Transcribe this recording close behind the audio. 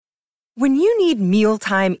When you need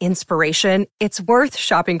mealtime inspiration, it's worth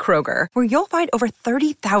shopping Kroger, where you'll find over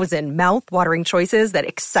 30,000 mouth-watering choices that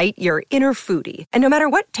excite your inner foodie. And no matter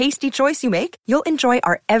what tasty choice you make, you'll enjoy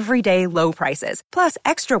our everyday low prices, plus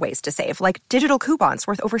extra ways to save, like digital coupons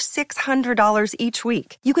worth over $600 each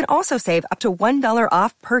week. You can also save up to $1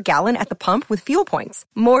 off per gallon at the pump with fuel points.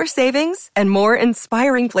 More savings and more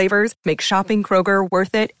inspiring flavors make shopping Kroger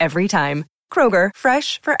worth it every time. Kroger,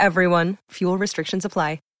 fresh for everyone. Fuel restrictions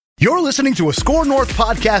apply. You're listening to a Score North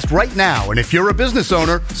podcast right now, and if you're a business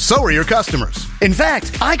owner, so are your customers. In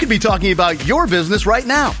fact, I could be talking about your business right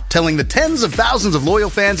now, telling the tens of thousands of loyal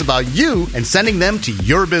fans about you and sending them to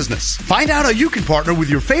your business. Find out how you can partner with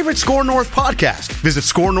your favorite Score North podcast. Visit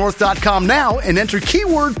scorenorth.com now and enter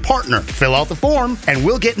keyword partner. Fill out the form, and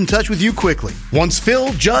we'll get in touch with you quickly. Once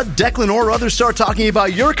Phil, Judd, Declan, or others start talking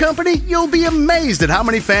about your company, you'll be amazed at how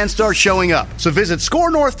many fans start showing up. So visit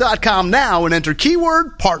scorenorth.com now and enter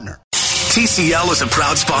keyword partner. TCL is a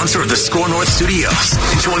proud sponsor of the Score North Studios.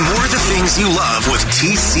 Enjoy more of the things you love with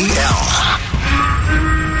TCL.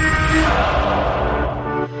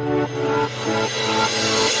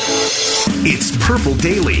 It's Purple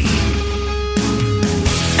Daily.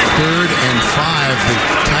 3rd and 5. The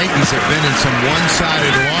Titans have been in some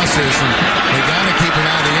one-sided losses, and they got to keep him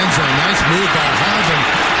out of the end zone. Nice move by Harvin.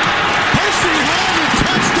 Percy Harvin,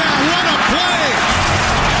 touchdown! What a play!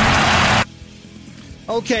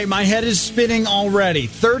 Okay, my head is spinning already.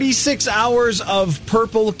 36 hours of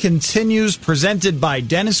Purple continues, presented by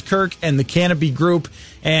Dennis Kirk and the Canopy Group.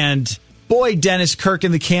 And boy, Dennis Kirk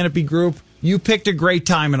and the Canopy Group, you picked a great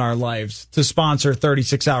time in our lives to sponsor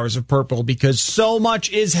 36 Hours of Purple, because so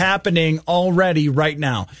much is happening already right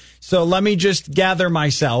now. So let me just gather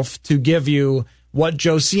myself to give you what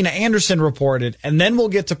Josina Anderson reported, and then we'll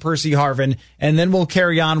get to Percy Harvin, and then we'll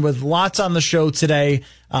carry on with lots on the show today.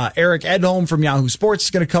 Eric Edholm from Yahoo Sports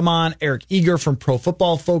is going to come on. Eric Eager from Pro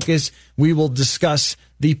Football Focus. We will discuss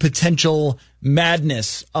the potential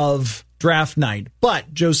madness of draft night.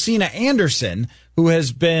 But Josina Anderson, who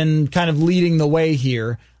has been kind of leading the way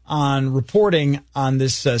here on reporting on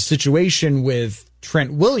this situation with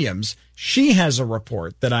Trent Williams, she has a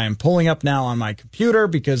report that I am pulling up now on my computer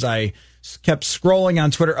because I kept scrolling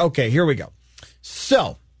on Twitter. Okay, here we go.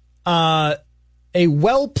 So, a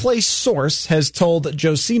well-placed source has told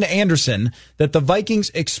Josina Anderson that the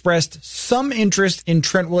Vikings expressed some interest in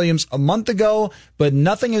Trent Williams a month ago, but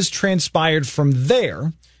nothing has transpired from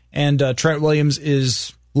there. And Trent Williams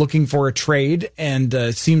is looking for a trade, and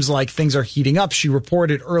it seems like things are heating up. She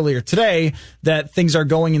reported earlier today that things are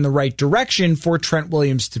going in the right direction for Trent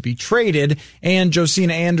Williams to be traded. And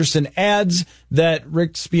Josina Anderson adds that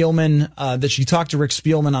Rick Spielman, that she talked to Rick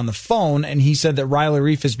Spielman on the phone, and he said that Riley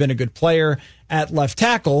Reiff has been a good player at left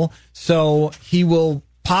tackle, so he will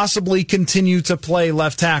possibly continue to play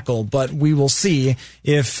left tackle, but we will see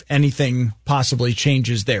if anything possibly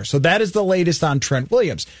changes there. So that is the latest on Trent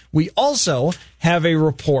Williams. We also have a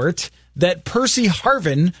report that Percy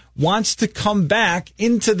Harvin wants to come back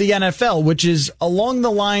into the NFL, which is along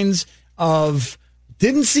the lines of,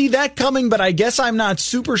 didn't see that coming, but I guess I'm not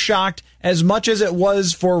super shocked, as much as it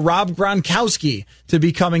was for Rob Gronkowski to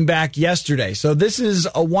be coming back yesterday. So this is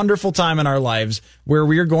a wonderful time in our lives where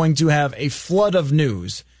we are going to have a flood of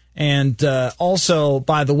news. And also,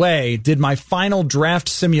 by the way, did my final draft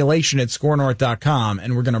simulation at scorenorth.com,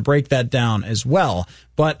 and we're going to break that down as well.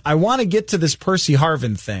 But I want to get to this Percy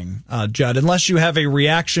Harvin thing, Judd, unless you have a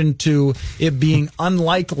reaction to it being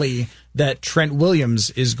unlikely that Trent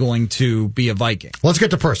Williams is going to be a Viking. Let's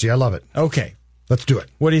get to Percy. I love it. Okay. Let's do it.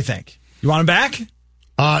 What do you think? You want him back?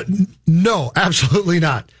 No, absolutely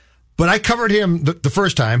not. But I covered him the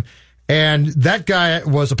first time, and that guy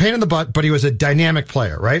was a pain in the butt, but he was a dynamic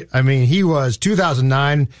player, right? I mean, he was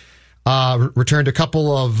 2009, returned a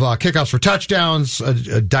couple of kickoffs for touchdowns,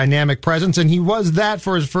 a dynamic presence, and he was that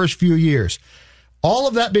for his first few years. All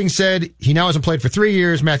of that being said, he now hasn't played for 3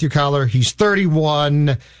 years, Matthew Collar. He's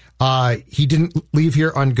 31. He didn't leave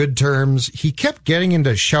here on good terms. He kept getting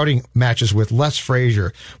into shouting matches with Les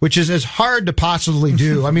Frazier, which is as hard to possibly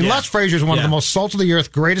do. I mean, Les Frazier is one of the most salt of the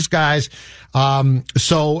earth, greatest guys.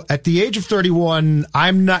 So at the age of 31,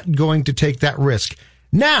 I'm not going to take that risk.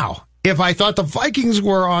 Now, if I thought the Vikings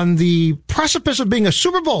were on the precipice of being a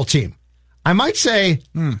Super Bowl team, I might say,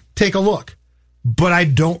 take a look. But I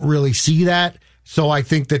don't really see that. So I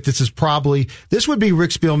think that this would be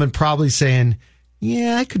Rick Spielman probably saying,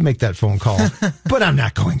 yeah, I could make that phone call, but I'm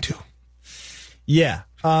not going to. Yeah.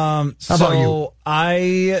 How about you?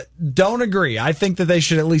 I don't agree. I think that they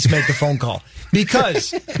should at least make the phone call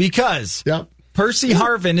because yep. Percy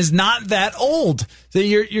Harvin is not that old. So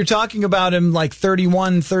you're talking about him like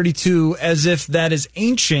 31, 32, as if that is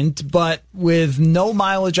ancient, but with no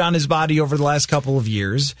mileage on his body over the last couple of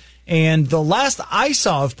years. And the last I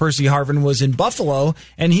saw of Percy Harvin was in Buffalo,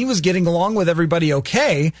 and he was getting along with everybody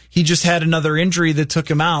okay. He just had another injury that took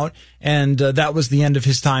him out, and that was the end of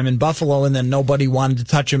his time in Buffalo, and then nobody wanted to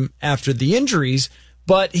touch him after the injuries.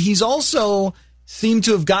 But he's also seemed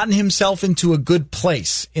to have gotten himself into a good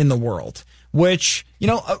place in the world, which,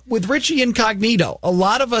 with Richie Incognito, a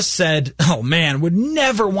lot of us said, oh man, would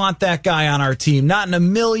never want that guy on our team. Not in a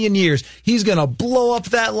million years. He's going to blow up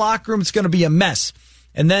that locker room. It's going to be a mess.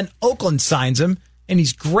 And then Oakland signs him, and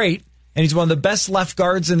he's great, and he's one of the best left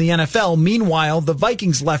guards in the NFL. Meanwhile, the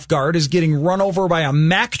Vikings left guard is getting run over by a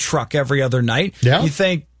Mack truck every other night. Yeah. You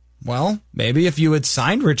think, well, maybe if you had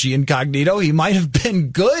signed Richie Incognito, he might have been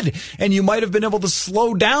good, and you might have been able to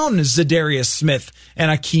slow down Zadarius Smith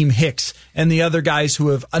and Akeem Hicks and the other guys who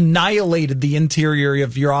have annihilated the interior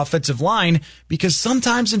of your offensive line, because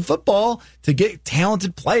sometimes in football, to get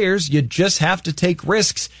talented players, you just have to take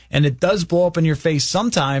risks, and it does blow up in your face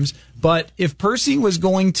sometimes. But if Percy was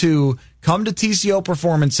going to come to TCO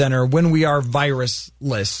Performance Center when we are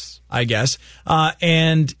virusless, I guess,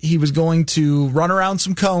 and he was going to run around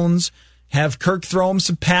some cones, have Kirk throw him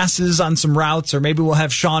some passes on some routes, or maybe we'll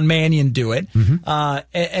have Sean Mannion do it,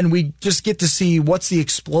 and we just get to see what's the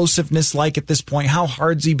explosiveness like at this point. How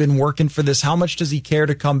hard's he been working for this? How much does he care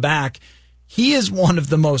to come back? He is one of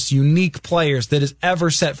the most unique players that has ever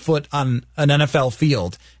set foot on an NFL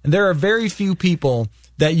field, and there are very few people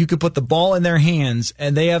that you could put the ball in their hands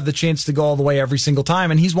and they have the chance to go all the way every single time,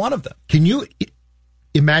 and he's one of them. Can you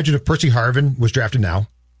imagine if Percy Harvin was drafted now?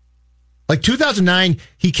 Like 2009,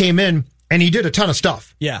 he came in and he did a ton of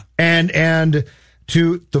stuff. Yeah. And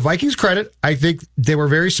to the Vikings' credit, I think they were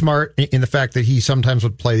very smart in the fact that he sometimes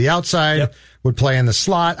would play the outside, would play in the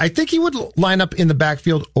slot. I think he would line up in the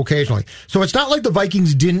backfield occasionally. So it's not like the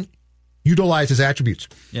Vikings didn't utilize his attributes.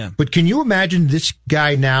 Yeah. But can you imagine this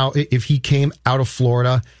guy now if he came out of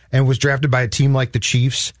Florida and was drafted by a team like the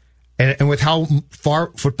Chiefs? And with how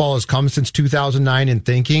far football has come since 2009 in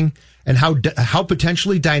thinking, and how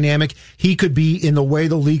potentially dynamic he could be in the way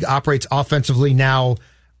the league operates offensively now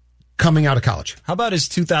coming out of college. How about his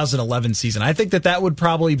 2011 season? I think that would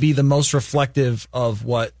probably be the most reflective of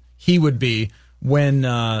what he would be when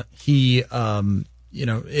if he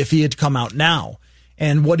had come out now,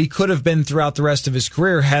 and what he could have been throughout the rest of his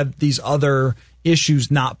career had these other issues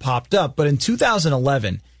not popped up. But in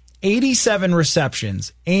 2011, 87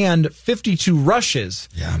 receptions and 52 rushes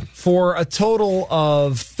for a total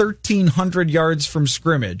of 1,300 yards from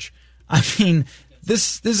scrimmage. I mean,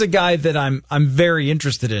 this is a guy that I'm very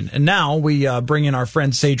interested in. And now we bring in our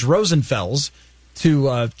friend Sage Rosenfels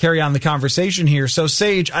to carry on the conversation here. So,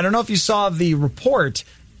 Sage, I don't know if you saw the report,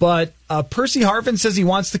 but Percy Harvin says he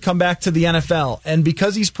wants to come back to the NFL. And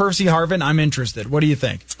because he's Percy Harvin, I'm interested. What do you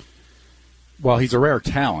think? Well, he's a rare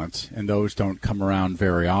talent, and those don't come around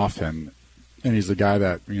very often. And he's a guy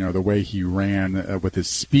that, the way he ran with his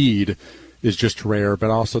speed is just rare,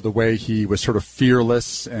 but also the way he was sort of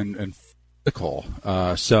fearless and physical.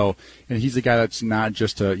 And he's a guy that's not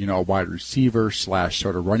just a wide receiver /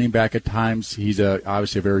 sort of running back at times. He's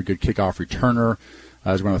obviously a very good kickoff returner.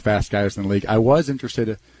 He's one of the fast guys in the league. I was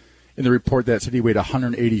interested in the report that said he weighed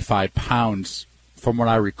 185 pounds. From what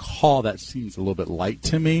I recall, that seems a little bit light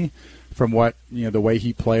to me. From what, the way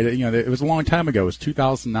he played it. It was a long time ago. It was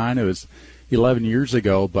 2009. It was 11 years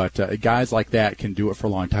ago. But guys like that can do it for a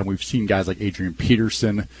long time. We've seen guys like Adrian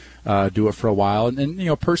Peterson do it for a while.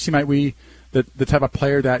 And Percy might be the type of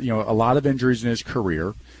player that, a lot of injuries in his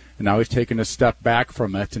career. And now he's taken a step back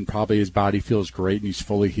from it, and probably his body feels great, and he's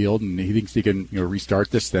fully healed, and he thinks he can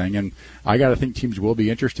restart this thing. And I got to think teams will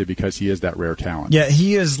be interested because he is that rare talent. Yeah,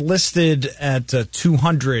 he is listed at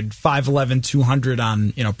 200, 5'11", 200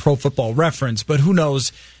 on Pro Football Reference, but who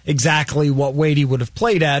knows exactly what weight he would have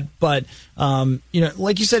played at. But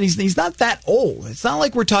like you said, he's not that old. It's not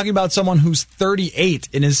like we're talking about someone who's 38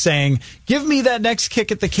 and is saying, "Give me that next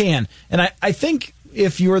kick at the can." And I think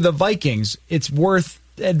if you're the Vikings, it's worth,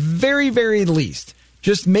 at very, very least,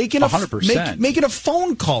 just making making a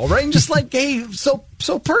phone call, right? And just like, hey, so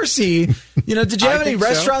Percy, did you have any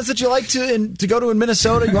restaurants that you like to go to in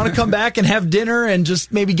Minnesota? You want to come back and have dinner and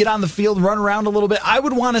just maybe get on the field and run around a little bit? I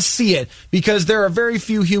would want to see it, because there are very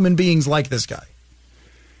few human beings like this guy.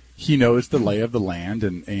 He knows the lay of the land,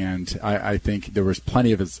 and I think there was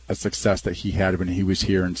plenty of success that he had when he was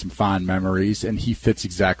here, and some fond memories, and he fits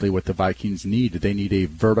exactly what the Vikings need. They need a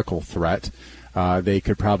vertical threat. They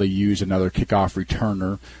could probably use another kickoff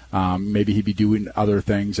returner. Maybe he'd be doing other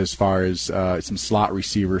things as far as some slot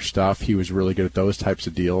receiver stuff. He was really good at those types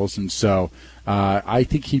of deals. And so I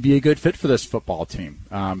think he'd be a good fit for this football team.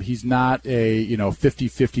 He's not a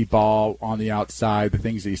 50-50 ball on the outside, the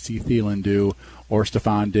things that you see Thielen do or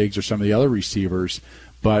Stephon Diggs or some of the other receivers.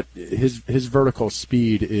 But his vertical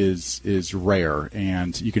speed is rare,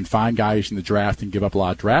 and you can find guys in the draft and give up a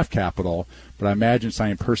lot of draft capital, but I imagine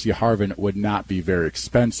signing Percy Harvin would not be very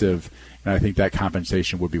expensive, and I think that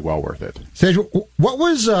compensation would be well worth it. Sage, what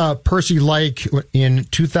was Percy like in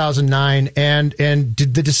 2009, and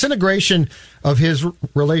did the disintegration of his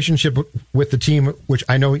relationship with the team, which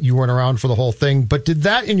I know you weren't around for the whole thing, but did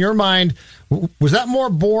that, in your mind, was that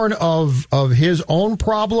more born of his own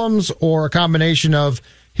problems or a combination of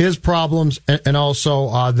his problems and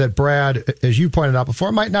also that Brad, as you pointed out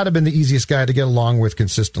before, might not have been the easiest guy to get along with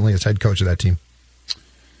consistently as head coach of that team?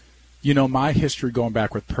 My history going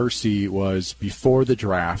back with Percy was before the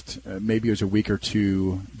draft. Maybe it was a week or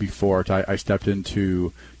two before I stepped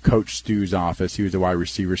into Coach Stu's office. He was the wide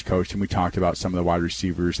receivers coach, and we talked about some of the wide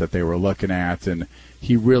receivers that they were looking at. And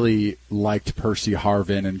he really liked Percy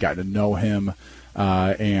Harvin and got to know him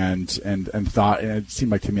and thought, and it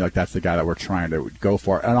seemed like to me like that's the guy that we're trying to go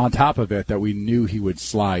for. And on top of it, that we knew he would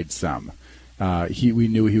slide some. We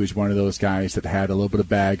knew he was one of those guys that had a little bit of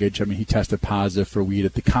baggage. I mean, he tested positive for weed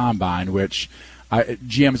at the combine, which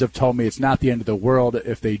GMs have told me it's not the end of the world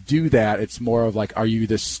if they do that. It's more of like, are you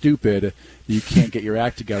this stupid that you can't get your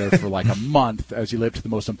act together for like a month as you live to the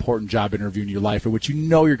most important job interview in your life, in which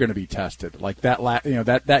you're going to be tested? Like that,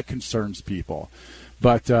 that concerns people.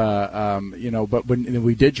 But but when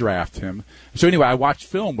we did draft him, so anyway, I watched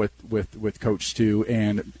film with Coach Stu,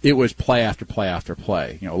 and it was play after play after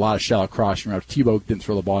play. A lot of shallow crossing routes. Tebow didn't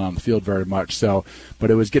throw the ball down the field very much, but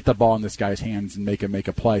it was get the ball in this guy's hands and make him make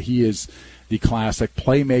a play. He is the classic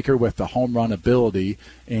playmaker with the home run ability,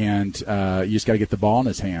 and you just got to get the ball in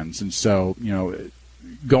his hands. And so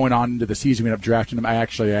going on into the season, we ended up drafting him. I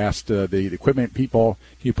actually asked the equipment people,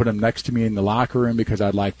 can you put him next to me in the locker room, because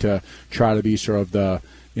I'd like to try to be sort of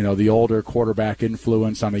the older quarterback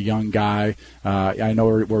influence on a young guy. I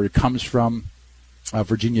know where he comes from.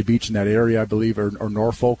 Virginia Beach in that area, I believe, or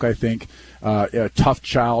Norfolk, I think. A tough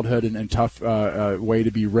childhood and tough way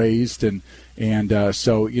to be raised, and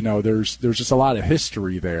so there's just a lot of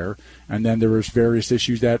history there. And then there was various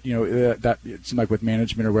issues that that it seemed like with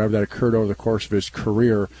management or whatever that occurred over the course of his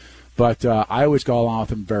career. But I always got along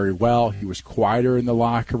with him very well. He was quieter in the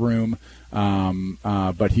locker room.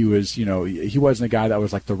 But he was, he wasn't a guy that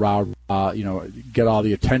was like the rah, get all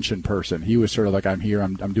the attention person. He was sort of like, I'm here,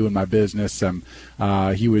 I'm doing my business.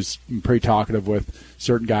 He was pretty talkative with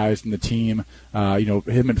certain guys in the team.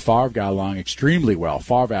 Him and Favre got along extremely well.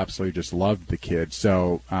 Favre absolutely just loved the kid.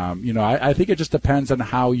 So, I think it just depends on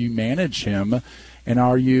how you manage him. And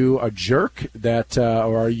are you a jerk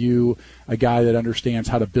or are you a guy that understands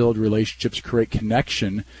how to build relationships, create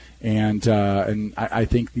connection? And I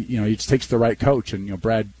think it just takes the right coach. And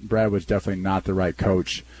Brad was definitely not the right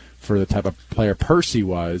coach for the type of player Percy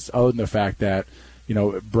was, other than the fact that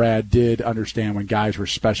Brad did understand when guys were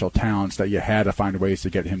special talents that you had to find ways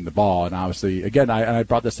to get him the ball. And obviously, again, I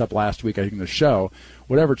brought this up last week, I think, in the show.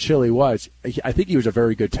 Whatever Chili was, I think he was a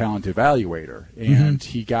very good talent evaluator, and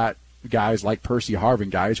he got guys like Percy Harvin,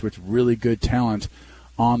 guys with really good talent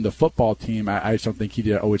on the football team. I just don't think he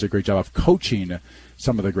did always a great job of coaching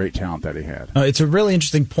some of the great talent that he had. It's a really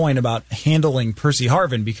interesting point about handling Percy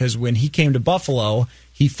Harvin, because when he came to Buffalo,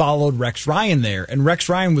 he followed Rex Ryan there, and Rex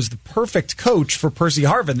Ryan was the perfect coach for Percy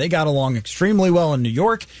Harvin. They got along extremely well in New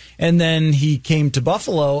York, and then he came to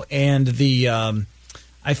Buffalo, and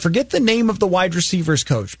I forget the name of the wide receivers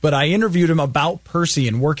coach, but I interviewed him about Percy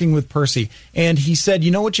and working with Percy, and he said,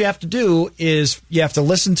 what you have to do is you have to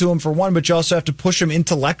listen to him for one, but you also have to push him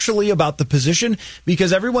intellectually about the position,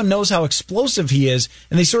 because everyone knows how explosive he is,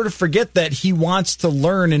 and they sort of forget that he wants to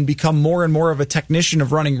learn and become more and more of a technician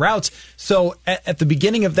of running routes. So at the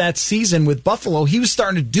beginning of that season with Buffalo, he was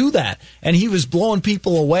starting to do that, and he was blowing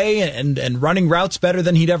people away and running routes better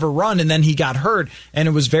than he'd ever run, and then he got hurt, and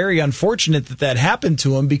it was very unfortunate that happened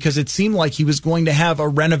to him, because it seemed like he was going to have a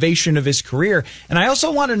renovation of his career. And I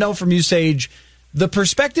also want to know from you, Sage, the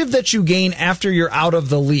perspective that you gain after you're out of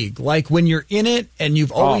the league, like when you're in it and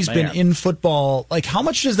you've always been in football, like how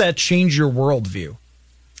much does that change your worldview?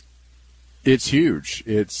 It's huge.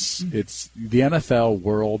 It's the NFL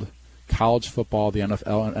world, college football, the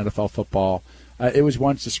NFL football. It was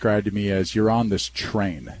once described to me as you're on this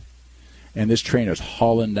train, and this train is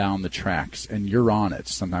hauling down the tracks, and you're on it.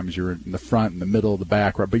 Sometimes you're in the front, in the middle, the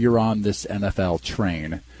back, but you're on this NFL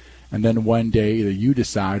train. And then one day either you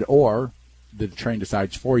decide or the train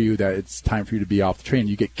decides for you that it's time for you to be off the train.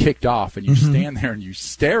 You get kicked off, and you stand there and you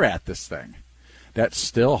stare at this thing that's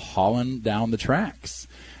still hauling down the tracks.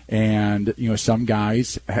 And, some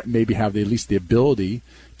guys maybe have at least the ability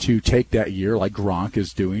to take that year like Gronk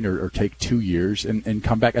is doing, or take 2 years and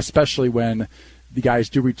come back, especially when the guys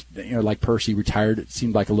do, like Percy retired, it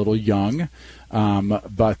seemed like a little young.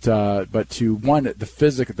 But to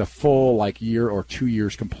the full year or 2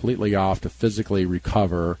 years completely off to physically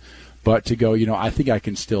recover, but to go, I think I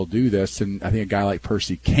can still do this, and I think a guy like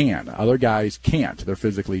Percy can. Other guys can't. They're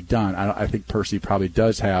physically done. I think Percy probably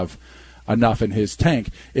does have enough in his tank.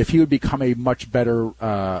 If he would become a much better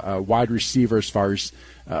wide receiver as far as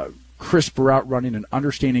crisp route running and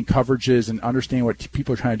understanding coverages and understanding what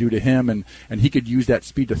people are trying to do to him, and he could use that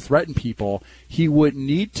speed to threaten people, he wouldn't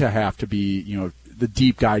need to have to be, the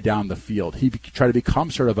deep guy down the field. He'd try to become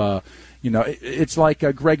sort of a, it's like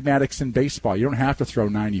Greg Maddux in baseball. You don't have to throw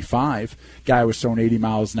 95. Guy was throwing 80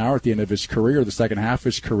 miles an hour at the end of his career, the second half of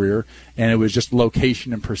his career, and it was just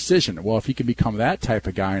location and precision. Well, if he can become that type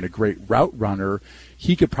of guy and a great route runner,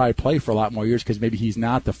 he could probably play for a lot more years, because maybe he's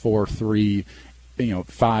not the 4.3,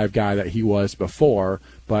 5 guy that he was before,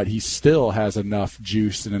 but he still has enough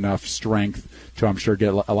juice and enough strength to, I'm sure,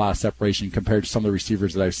 get a lot of separation compared to some of the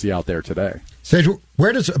receivers that I see out there today. Sage,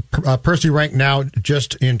 where does Percy rank now,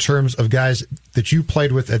 just in terms of guys that you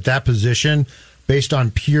played with at that position, based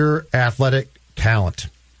on pure athletic talent?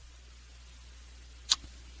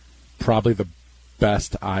 Probably the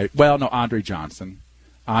best Andre Johnson.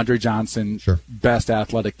 Andre Johnson, sure. Best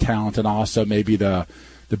athletic talent, and also maybe the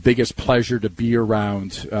biggest pleasure to be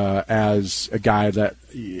around as a guy that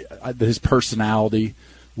his personality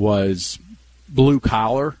was blue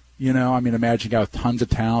collar. Imagine a guy with tons of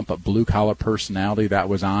talent, but blue collar personality. That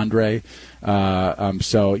was Andre.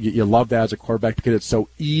 So you love that as a quarterback, because it's so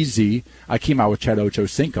easy. I came out with Chad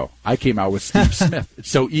Ochocinco. I came out with Steve Smith.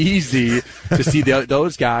 It's so easy to see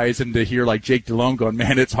those guys and to hear like Jake Delhomme going,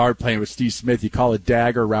 man, it's hard playing with Steve Smith. You call a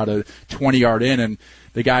dagger route a 20-yard in, and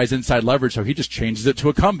the guy's inside leverage, so he just changes it to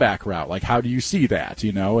a comeback route. Like, how do you see that,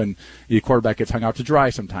 And the quarterback gets hung out to dry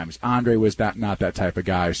sometimes. Andre was not that type of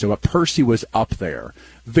guy. So Percy was up there.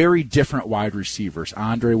 Very different wide receivers.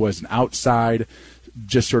 Andre was an outside,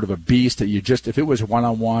 just sort of a beast that if it was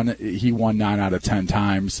one-on-one, he won 9 out of 10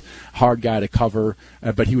 times. Hard guy to cover,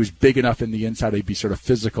 but he was big enough in the inside to be sort of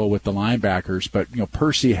physical with the linebackers. But,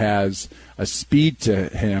 Percy has a speed to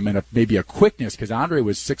him and maybe a quickness, because Andre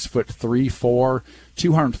was 6'3", 4",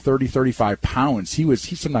 230, 35 pounds. He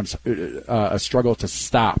sometimes a struggle to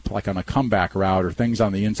stop, like on a comeback route or things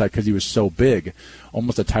on the inside, because he was so big,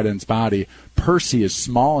 almost a tight end's body. Percy is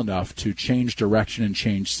small enough to change direction and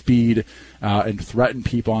change speed and threaten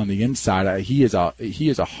people on the inside. He is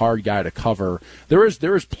a hard guy to cover. There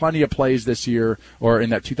is plenty of plays this year, or in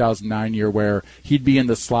that 2009 year, where he'd be in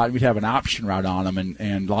the slot and we'd have an option route on him,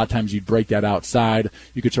 and a lot of times you'd break that outside.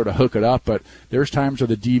 You could sort of hook it up, but there's times where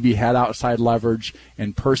the DB had outside leverage,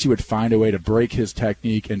 and Percy would find a way to break his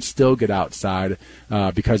technique and still get outside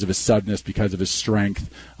because of his suddenness, because of his strength,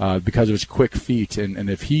 because of his quick feet. And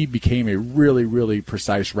if he became a really, really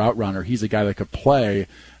precise route runner, he's a guy that could play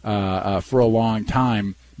for a long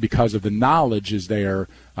time, because of the knowledge is there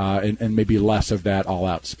and maybe less of that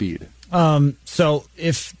all-out speed. So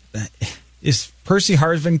if Percy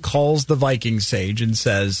Harvin calls the Vikings, Sage, and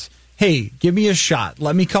says, hey, give me a shot.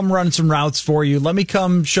 Let me come run some routes for you. Let me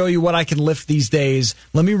come show you what I can lift these days.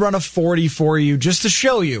 Let me run a 40 for you just to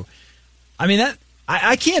show you. I mean,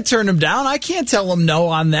 I can't turn him down. I can't tell him no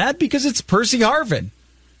on that, because it's Percy Harvin.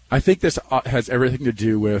 I think this has everything to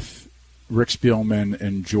do with Rick Spielman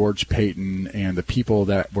and George Payton and the people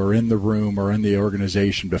that were in the room or in the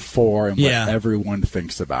organization before, and what everyone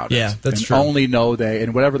thinks about it. Yeah, that's and true. Only know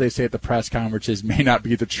and whatever they say at the press conferences may not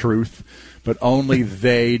be the truth, but only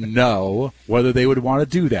they know whether they would want to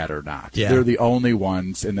do that or not. Yeah. They're the only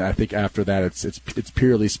ones, and I think after that it's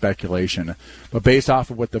purely speculation. But based off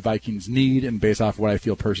of what the Vikings need, and based off of what I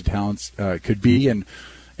feel Percy talents could be, and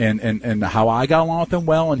how I got along with him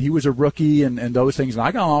well, and he was a rookie, and those things, and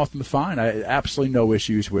I got along with him fine. I absolutely no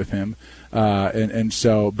issues with him, and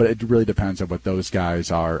so, but it really depends on what those guys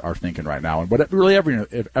are thinking right now, and what really everyone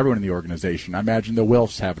in the organization. I imagine the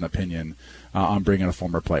Wilfs have an opinion on bringing a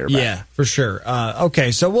former player back. Yeah, for sure.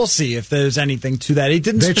 Okay, so we'll see if there's anything to that.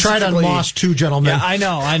 They tried on Moss too, gentlemen. Yeah, I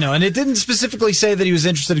know. And it didn't specifically say that he was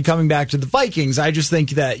interested in coming back to the Vikings. I just think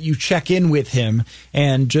that you check in with him,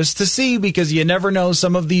 and just to see, because you never know,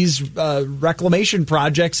 some of these reclamation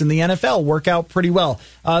projects in the NFL work out pretty well.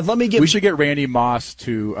 We should get Randy Moss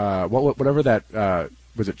to whatever that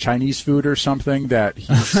was it Chinese food or something that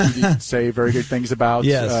he didn't say very good things about?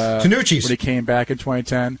 Yes. Tanucci's. When he came back in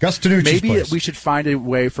 2010. Gus Tanucci's Maybe place. we should find a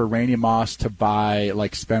way for Randy Moss to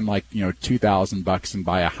spend $2,000 and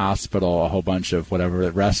buy a hospital, a whole bunch of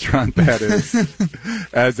whatever restaurant that is,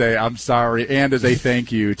 as a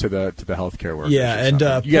thank you to the healthcare workers. Yeah,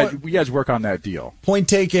 and you guys work on that deal. Point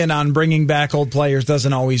taken on bringing back old players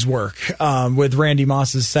doesn't always work with Randy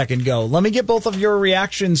Moss's second go. Let me get both of your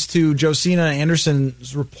reactions to Josina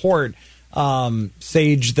Anderson's report,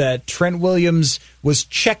 Sage, that Trent Williams was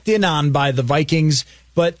checked in on by the Vikings,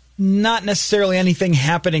 but not necessarily anything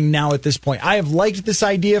happening now at this point. I have liked this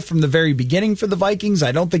idea from the very beginning for the Vikings.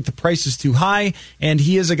 I don't think the price is too high, and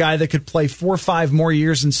he is a guy that could play 4 or 5 more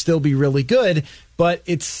years and still be really good, but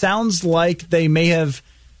it sounds like they may have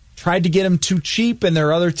tried to get him too cheap, and there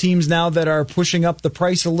are other teams now that are pushing up the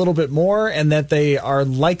price a little bit more, and that they are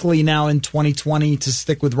likely now in 2020 to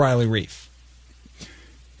stick with Riley Reiff.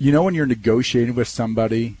 You know when you're negotiating with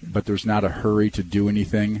somebody, but there's not a hurry to do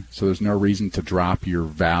anything, so there's no reason to drop your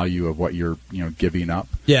value of what you're giving up?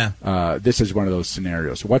 Yeah. This is one of those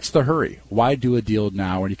scenarios. What's the hurry? Why do a deal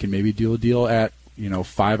now when you can maybe do a deal at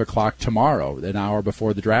 5 o'clock tomorrow, an hour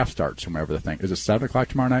before the draft starts, whomever the thing. Is it 7 o'clock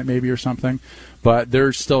tomorrow night maybe or something? But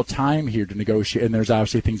there's still time here to negotiate, and there's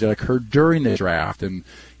obviously things that occurred during the draft, and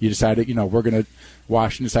you decided,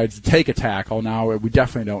 Washington decides to take a tackle. Now we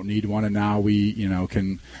definitely don't need one, and now we,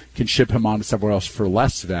 can ship him on to somewhere else for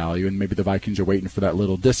less value, and maybe the Vikings are waiting for that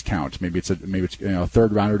little discount. Maybe it's a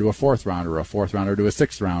third rounder to a fourth rounder, or a fourth rounder to a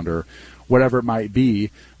sixth rounder, whatever it might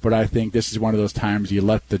be. But I think this is one of those times you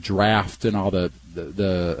let the draft and all the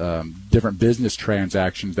different business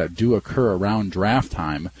transactions that do occur around draft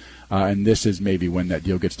time, and this is maybe when that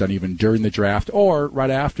deal gets done, even during the draft or right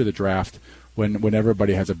after the draft, when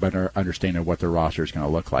everybody has a better understanding of what their roster is going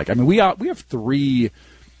to look like. I mean, we have 3,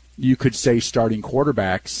 you could say, three starting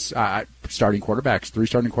quarterbacks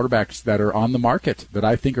that are on the market that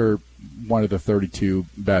I think are one of the 32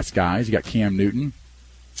 best guys. You got Cam Newton,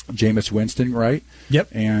 Jameis Winston, right? Yep.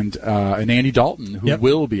 And Andy Dalton, who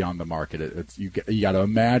will be on the market. You got to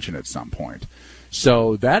imagine at some point.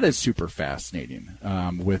 So that is super fascinating.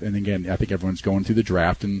 And again, I think everyone's going through the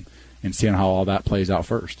draft and seeing how all that plays out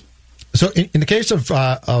first. So in the case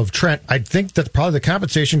of Trent, I think that probably the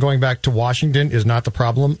compensation going back to Washington is not the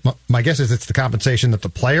problem. My guess is it's the compensation that the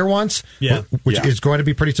player wants, which is going to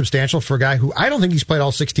be pretty substantial for a guy who I don't think he's played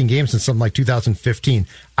all 16 games since something like 2015.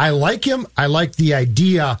 I like him. I like the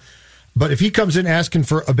idea. But if he comes in asking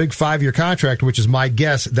for a big 5-year contract, which is my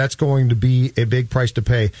guess, that's going to be a big price to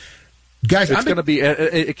pay. Guys, it's going to be.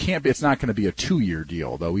 It can't be. It's not going to be a 2-year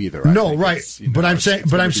deal though either. No, right. But I'm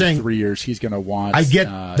saying 3 years. He's going to want. I get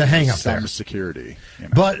the hang up some there. Security.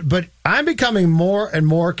 But I'm becoming more and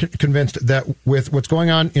more convinced that with what's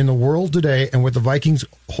going on in the world today, and with the Vikings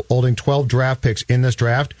holding 12 draft picks in this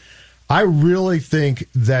draft, I really think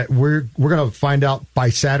that we're going to find out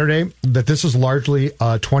by Saturday that this is largely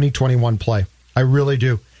a 2021 play. I really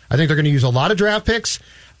do. I think they're going to use a lot of draft picks.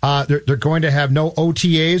 They're going to have no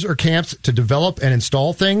OTAs or camps to develop and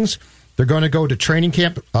install things. They're going to go to training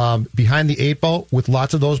camp behind the 8 ball with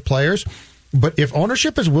lots of those players. But if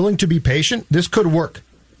ownership is willing to be patient, this could work.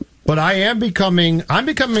 But I'm becoming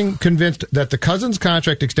convinced that the Cousins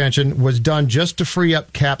contract extension was done just to free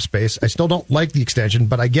up cap space. I still don't like the extension,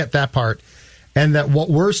 but I get that part. And that what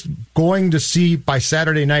we're going to see by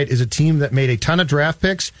Saturday night is a team that made a ton of draft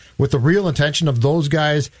picks with the real intention of those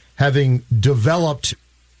guys having developed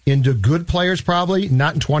into good players, probably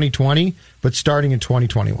not in 2020, but starting in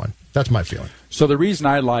 2021. That's my feeling. So the reason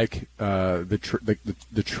I like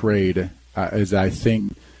the trade is I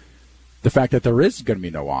think the fact that there is going to be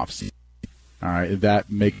no offseason. All right, that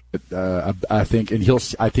makes I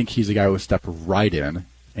think he's a guy who will step right in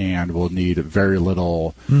and will need very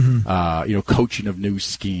little, coaching of new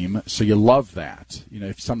scheme. So you love that.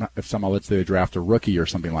 If somehow, let's say they draft a rookie or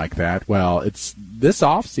something like that, well, it's this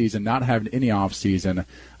offseason, not having any offseason,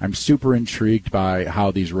 I'm super intrigued by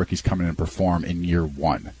how these rookies come in and perform in year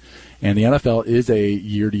one. And the NFL is a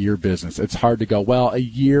year-to-year business. It's hard to go, well, a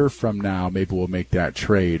year from now, maybe we'll make that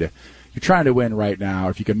trade. You're trying to win right now.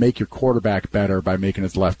 If you can make your quarterback better by making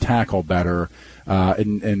his left tackle better,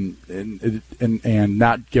 and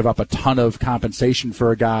not give up a ton of compensation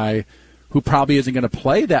for a guy who probably isn't going to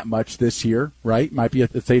play that much this year, right? Might be,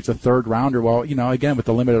 say it's a third rounder. Well, again, with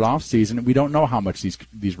the limited offseason, we don't know how much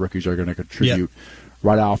these rookies are going to contribute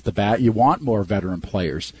right off the bat. You want more veteran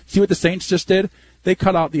players. See what the Saints just did? They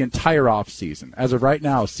cut out the entire offseason. As of right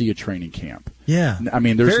now, see a training camp. Yeah. I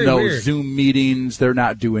mean, there's Very no weird. Zoom meetings. They're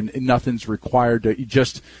not doing, nothing's required. You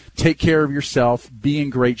just take care of yourself, be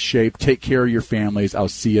in great shape, take care of your families. I'll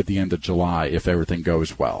see you at the end of July if everything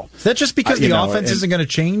goes well. Is that just because the offense isn't going to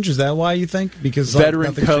change? Is that why you think? Because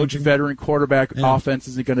veteran coach, changing? veteran quarterback, offense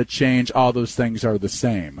isn't going to change. All those things are the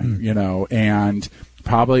same, and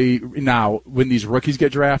probably now when these rookies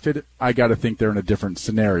get drafted, I got to think they're in a different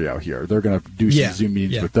scenario here. They're going to do some Zoom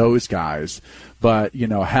meetings with those guys. But,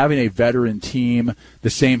 having a veteran team, the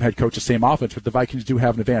same head coach, the same offense, but the Vikings do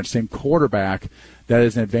have an advantage, same quarterback, that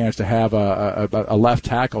is an advantage to have a left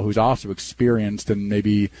tackle who's also experienced, and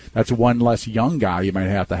maybe that's one less young guy you might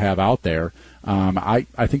have to have out there. I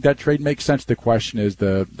think that trade makes sense. The question is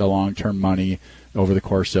the long-term money over the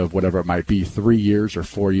course of whatever it might be, 3 years or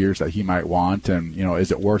 4 years that he might want, and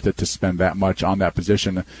is it worth it to spend that much on that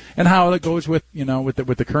position? And how it goes with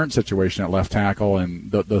with the current situation at left tackle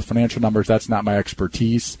and the financial numbers. That's not my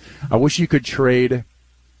expertise. I wish you could trade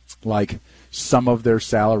like some of their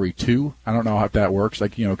salary too. I don't know how that works.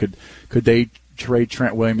 Like could they trade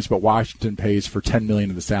Trent Williams, but Washington pays for $10 million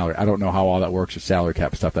of the salary? I don't know how all that works with salary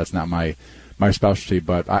cap stuff. That's not my specialty.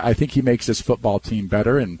 But I think he makes this football team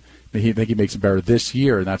better, and I think he makes it better this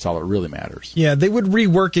year, and that's all that really matters. Yeah, they would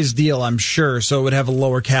rework his deal, I'm sure, so it would have a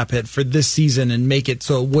lower cap hit for this season and make it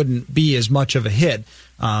so it wouldn't be as much of a hit.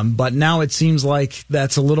 But now it seems like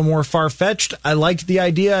that's a little more far-fetched. I liked the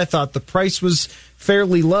idea. I thought the price was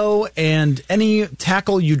fairly low, and any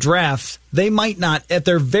tackle you draft, they might not, at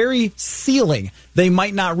their very ceiling, they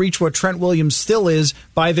might not reach what Trent Williams still is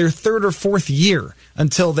by their third or fourth year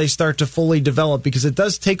until they start to fully develop, because it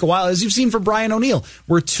does take a while. As you've seen for Brian O'Neill,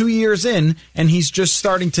 we're 2 years in, and he's just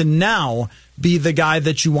starting to now be the guy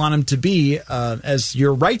that you want him to be as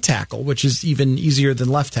your right tackle, which is even easier than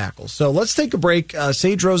left tackle. So let's take a break.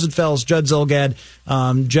 Sage Rosenfels, Judd Zulgad.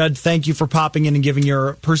 Judd, thank you for popping in and giving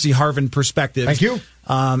your Percy Harvin perspective. Thank you.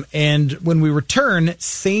 And when we return,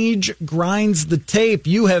 Sage grinds the tape.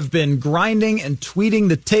 You have been grinding and tweeting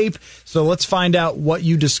the tape, so let's find out what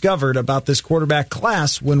you discovered about this quarterback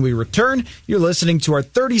class when we return. You're listening to our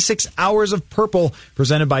 36 Hours of Purple,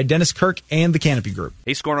 presented by Dennis Kirk and the Canopy Group.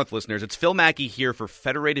 Hey, Score North listeners, it's Phil Mackey here for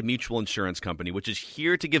Federated Mutual Insurance Company, which is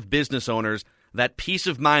here to give business owners that peace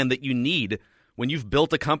of mind that you need when you've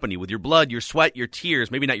built a company with your blood, your sweat, your tears,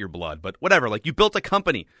 maybe not your blood, but whatever, like you built a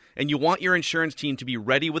company and you want your insurance team to be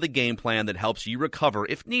ready with a game plan that helps you recover,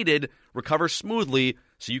 if needed, recover smoothly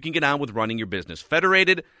so you can get on with running your business.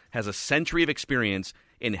 Federated has a century of experience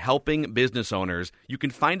in helping business owners. You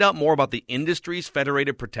can find out more about the industries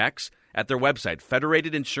Federated protects at their website,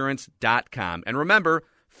 federatedinsurance.com. And remember,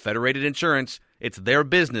 Federated Insurance, it's their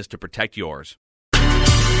business to protect yours.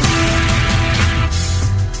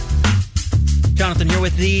 Jonathan here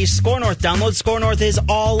with the Score North download. Score North is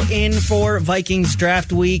all in for Vikings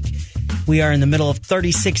draft week. We are in the middle of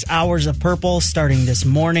 36 Hours of Purple, starting this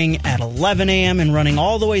morning at 11 a.m. and running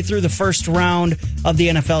all the way through the first round of the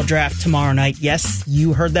NFL draft tomorrow night. Yes,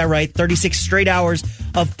 you heard that right. 36 straight hours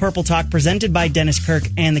of Purple Talk presented by Dennis Kirk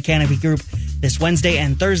and the Canopy Group this Wednesday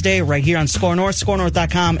and Thursday right here on Score North,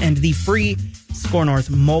 scorenorth.com, and the free Score North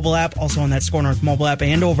mobile app, also on that Score North mobile app,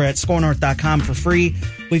 and over at scorenorth.com for free.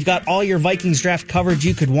 We've got all your Vikings draft coverage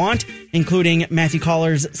you could want, including Matthew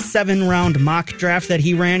Collar's 7-round mock draft that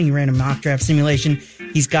he ran. He ran a mock draft simulation.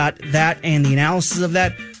 He's got that and the analysis of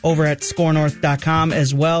that over at scorenorth.com,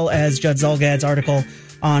 as well as Judd Zulgad's article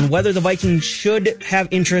on whether the Vikings should have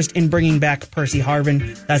interest in bringing back Percy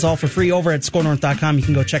Harvin. That's all for free over at scorenorth.com. You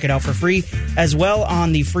can go check it out for free, as well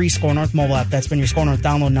on the free Score North mobile app. That's been your Score North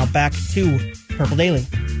download. Now back to Purple Daily.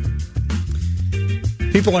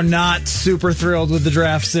 People are not super thrilled with the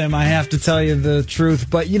draft sim, I have to tell you the truth.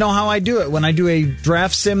 But you know how I do it. When I do a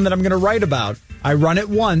draft sim that I'm going to write about, I run it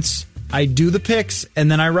once, I do the picks,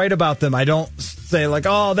 and then I write about them. I don't say like,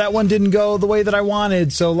 oh, that one didn't go the way that I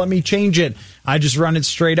wanted, so let me change it. I just run it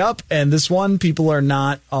straight up, and this one people are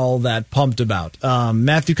not all that pumped about.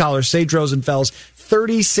 Matthew Collar, Sage Rosenfels,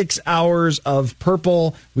 36 Hours of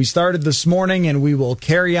Purple. We started this morning, and we will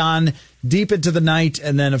carry on deep into the night.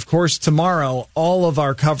 And then, of course, tomorrow, all of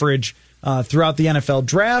our coverage throughout the NFL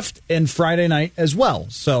draft and Friday night as well.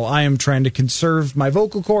 So I am trying to conserve my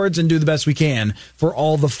vocal cords and do the best we can for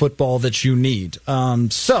all the football that you need.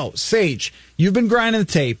 So, Sage, you've been grinding the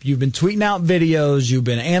tape. You've been tweeting out videos. You've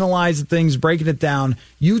been analyzing things, breaking it down.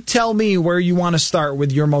 You tell me where you want to start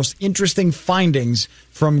with your most interesting findings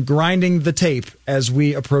from grinding the tape as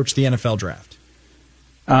we approach the NFL draft.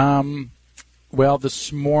 Well,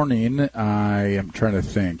 this morning, I am trying to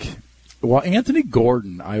think. Well, Anthony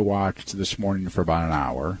Gordon, I watched this morning for about an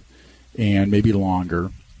hour, and maybe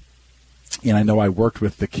longer. And I know I worked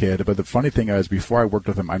with the kid, but the funny thing is, before I worked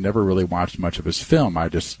with him, I never really watched much of his film. I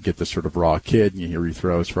just get this sort of raw kid, and you hear he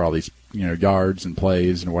throws for all these, yards and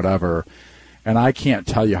plays and whatever. And I can't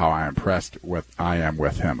tell you how I am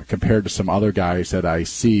with him compared to some other guys that I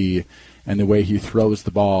see, and the way he throws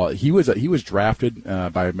the ball. He was drafted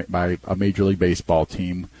by a Major League Baseball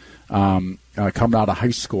team coming out of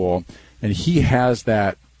high school, and he has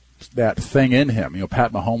that thing in him.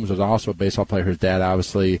 Pat Mahomes was also a baseball player. His dad,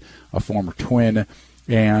 obviously, a former Twin,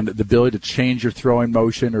 and the ability to change your throwing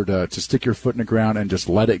motion or to stick your foot in the ground and just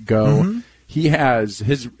let it go. Mm-hmm. He has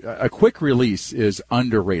a quick release is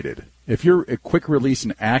underrated. If you're a quick release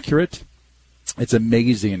and accurate, it's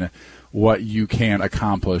amazing what you can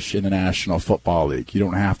accomplish in the National Football League. You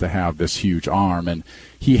don't have to have this huge arm, and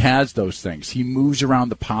he has those things. He moves around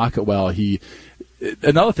the pocket well.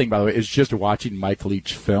 Another thing, by the way, is just watching Mike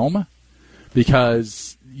Leach film,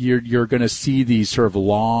 because you're going to see these sort of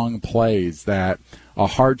long plays that are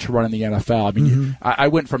hard to run in the NFL. I mean, I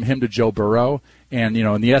went from him to Joe Burrow, and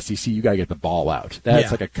in the SEC, you got to get the ball out.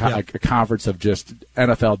 That's like a conference of just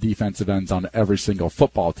NFL defensive ends on every single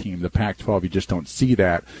football team. The Pac-12, you just don't see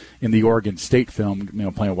that. In the Oregon State film,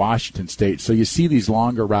 playing Washington State, so you see these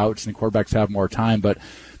longer routes, and the quarterbacks have more time, but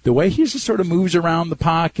the way he just sort of moves around the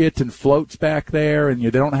pocket and floats back there, and they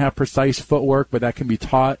don't have precise footwork, but that can be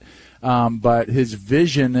taught. But his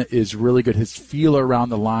vision is really good. His feel around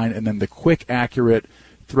the line, and then the quick, accurate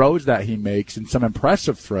throws that he makes, and some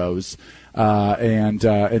impressive throws.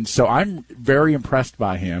 And so I'm very impressed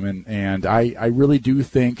by him, and I really do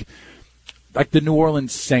think like the New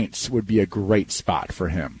Orleans Saints would be a great spot for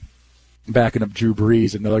him. Backing up Drew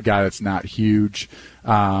Brees, another guy that's not huge,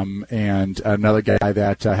 and another guy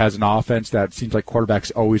that has an offense that seems like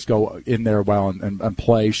quarterbacks always go in there well and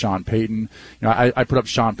play. Sean Payton, I put up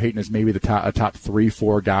Sean Payton as maybe a top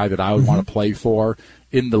 3-4 guy that I would want to play for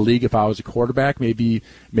in the league if I was a quarterback, maybe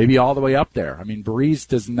all the way up there. I mean, Brees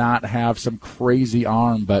does not have some crazy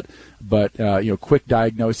arm, but quick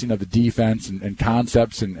diagnosing of the defense and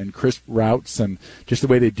concepts and crisp routes and just the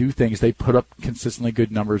way they do things, they put up consistently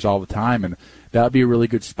good numbers all the time, and that would be a really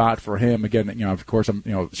good spot for him. Again, of course, I'm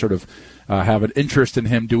sort of have an interest in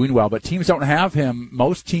him doing well, but teams don't have him.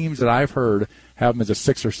 Most teams that I've heard have him as a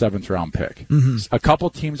 6th or 7th round pick. Mm-hmm. A couple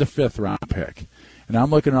teams a 5th round pick. And I'm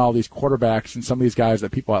looking at all these quarterbacks and some of these guys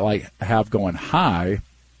that people have going high,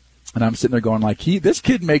 and I'm sitting there going this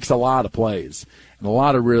kid makes a lot of plays and a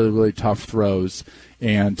lot of really, really tough throws,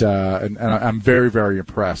 and I'm very, very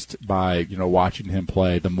impressed by watching him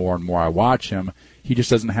play. The more and more I watch him, he just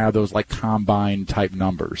doesn't have those combine type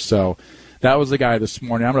numbers. So that was the guy this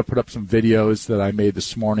morning. I'm going to put up some videos that I made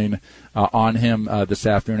this morning on him this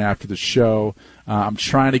afternoon after the show. I'm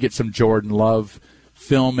trying to get some Jordan Love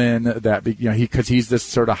film in that, because he's this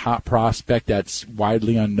sort of hot prospect that's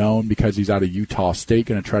widely unknown because he's out of Utah State.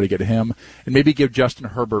 Going to try to get him and maybe give Justin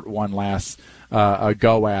Herbert one last a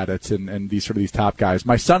go at it, and these top guys.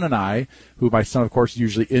 My son and I, my son, of course, is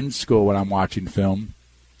usually in school when I'm watching film.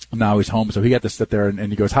 Now he's home, so he got to sit there and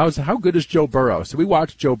he goes, how good is Joe Burrow? So we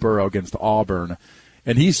watched Joe Burrow against Auburn,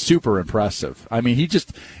 and he's super impressive. I mean,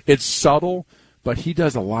 it's subtle, but he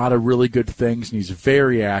does a lot of really good things, and he's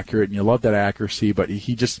very accurate, and you love that accuracy, but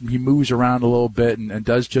he moves around a little bit and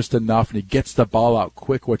does just enough, and he gets the ball out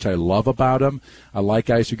quick, which I love about him. I like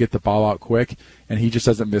guys who get the ball out quick, and he just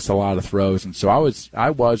doesn't miss a lot of throws. And so I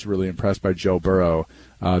was really impressed by Joe Burrow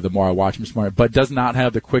the more I watch him this morning, but does not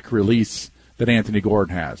have the quick release that Anthony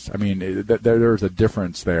Gordon has. I mean, there's a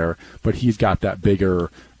difference there, but he's got that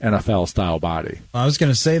bigger NFL-style body. I was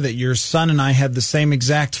going to say that your son and I had the same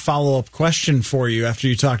exact follow-up question for you after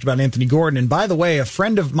you talked about Anthony Gordon. And by the way, a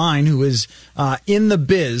friend of mine who is in the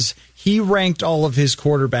biz, he ranked all of his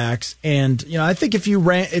quarterbacks. And I think if you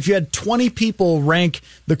had 20 people rank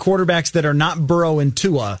the quarterbacks that are not Burrow and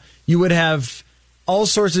Tua, you would have all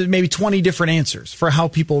sorts of maybe 20 different answers for how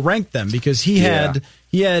people ranked them, because he had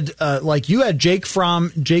like you had Jake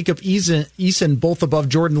Fromm, Jacob Eason both above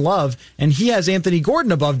Jordan Love, and he has Anthony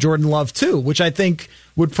Gordon above Jordan Love too, which I think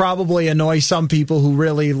would probably annoy some people who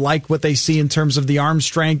really like what they see in terms of the arm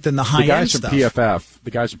strength and the high-end stuff.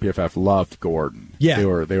 The guys from PFF loved Gordon. Yeah, they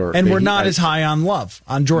were, and we're not as high on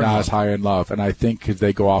Jordan. Not as high on Love, and I think because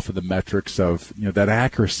they go off of the metrics of that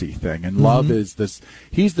accuracy thing. And Love is this;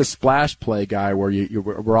 he's the splash play guy where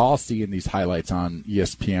we're all seeing these highlights on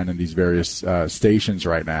ESPN and these various stations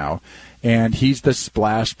right now. And he's the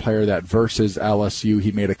splash player that versus LSU,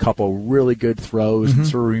 he made a couple really good throws and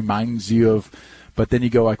sort of reminds you of. But then you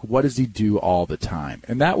go what does he do all the time?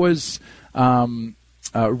 And that was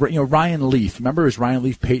Ryan Leaf. Remember, it was Ryan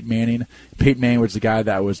Leaf, Peyton Manning. Peyton Manning was the guy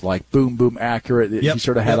that was like boom accurate. Yep. He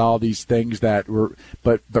sort of had all these things that were,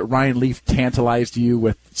 but Ryan Leaf tantalized you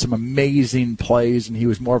with some amazing plays, and he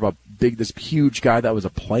was more of this huge guy that was a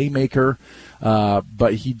playmaker,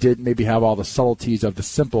 but he didn't maybe have all the subtleties of the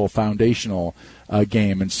simple foundational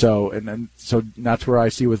game. And so that's where I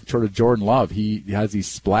see with sort of Jordan Love. He has these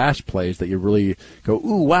splash plays that you really go,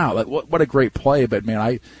 ooh, wow, like, what a great play. But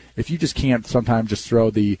man, if you just can't sometimes just throw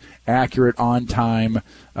the accurate on time,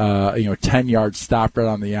 10-yard stop right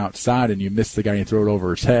on the outside, and you miss the guy and you throw it over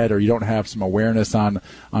his head, or you don't have some awareness on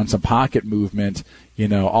some pocket movement,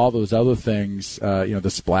 all those other things, the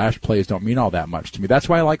splash plays don't mean all that much to me. That's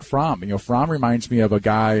why I like Fromm. Fromm reminds me of a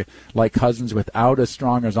guy like Cousins without as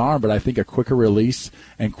strong as arm, but I think a quicker release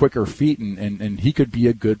and quicker feet, and he could be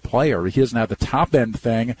a good player. He doesn't have the top end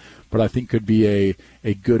thing, but I think could be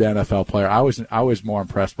a good NFL player. I was more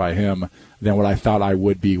impressed by him than what I thought I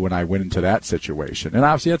would be when I went into that situation. And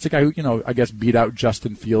obviously that's a guy who, I guess beat out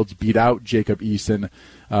Justin Fields, beat out Jacob Eason,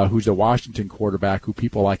 who's a Washington quarterback who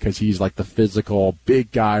people like because he's like the physical,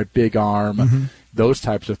 big guy, big arm, those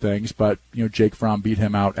types of things. But, Jake Fromm beat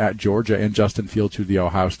him out at Georgia, and Justin Fields, who's the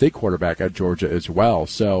Ohio State quarterback at Georgia as well.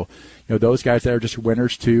 So, those guys that are just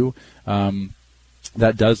winners too,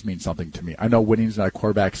 that does mean something to me. I know winning's not a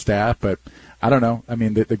quarterback stat, but I don't know. I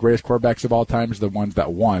mean, the greatest quarterbacks of all time is the ones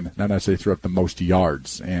that won, not necessarily threw up the most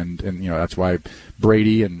yards. And that's why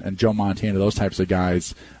Brady and Joe Montana, those types of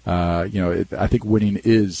guys, I think winning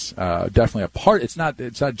is definitely a part. It's not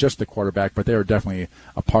just the quarterback, but they are definitely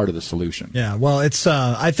a part of the solution. Yeah, well, it's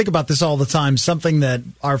I think about this all the time, something that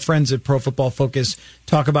our friends at Pro Football Focus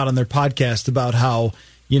talk about on their podcast about how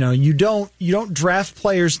you don't draft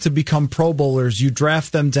players to become Pro Bowlers. You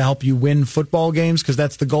draft them to help you win football games because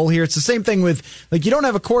that's the goal here. It's the same thing with, you don't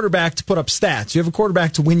have a quarterback to put up stats. You have a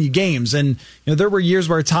quarterback to win you games. And, there were years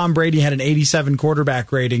where Tom Brady had an 87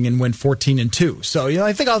 quarterback rating and went 14-2. So,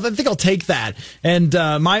 I think I'll take that. And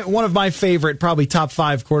one of my favorite, probably top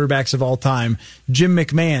 5 quarterbacks of all time, Jim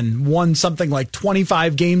McMahon, won something like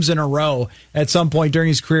 25 games in a row at some point during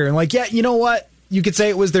his career. And you know what? You could say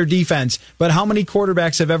it was their defense, but how many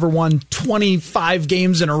quarterbacks have ever won 25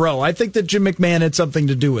 games in a row? I think that Jim McMahon had something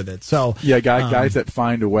to do with it. So yeah, guys that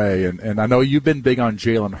find a way, and I know you've been big on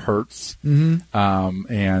Jalen Hurts,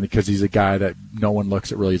 and because he's a guy that no one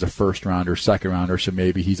looks at really as a first rounder, second rounder, so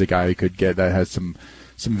maybe he's a guy who could get that has some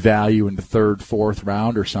value in the third, fourth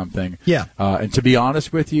round or something. Yeah. And to be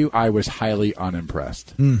honest with you, I was highly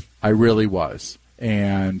unimpressed. I really was,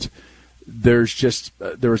 and there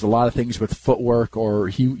was a lot of things with footwork, or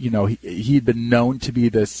he'd been known to be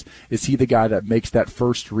this. Is he the guy that makes that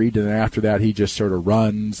first read, and then after that he just sort of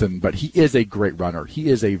runs? But he is a great runner. He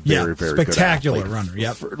is a very, very spectacular good athlete, runner.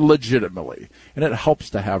 Yep, legitimately, and it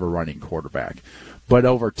helps to have a running quarterback. But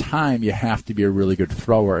over time, you have to be a really good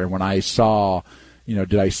thrower. And when I saw,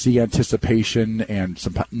 did I see anticipation and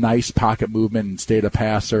some nice pocket movement and stay a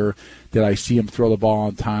passer? Did I see him throw the ball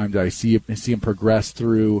on time? Did I see him progress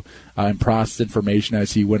through and process information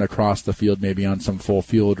as he went across the field, maybe on some full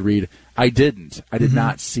field read? I didn't. I did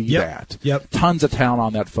not see that. Yep. Tons of talent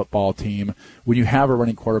on that football team. When you have a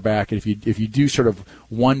running quarterback, if you do sort of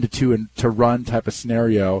 1 to 2 and to run type of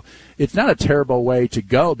scenario, it's not a terrible way to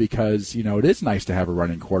go because it is nice to have a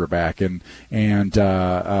running quarterback and you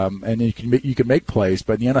can make plays.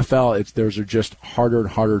 But in the NFL, those are just harder and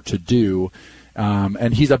harder to do.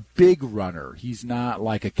 And he's a big runner. He's not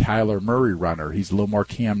like a Kyler Murray runner. He's a little more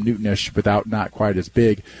Cam Newton-ish without not quite as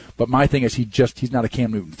big. But my thing is he's not a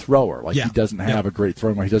Cam Newton thrower. He doesn't have a great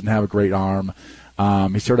throwing. He doesn't have a great arm.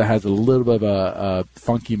 He sort of has a little bit of a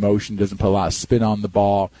funky motion, doesn't put a lot of spin on the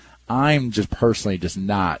ball. I'm just personally just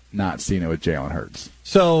not seeing it with Jalen Hurts.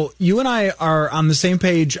 So you and I are on the same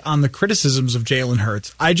page on the criticisms of Jalen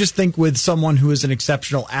Hurts. I just think with someone who is an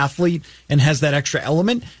exceptional athlete and has that extra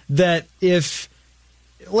element, that if,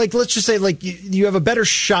 let's just say, you have a better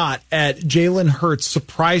shot at Jalen Hurts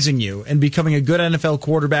surprising you and becoming a good NFL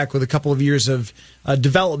quarterback with a couple of years of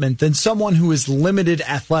development than someone who is limited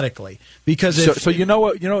athletically. Because so you know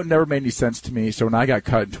what never made any sense to me. So when I got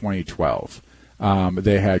cut in 2012.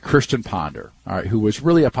 They had Christian Ponder, all right, who was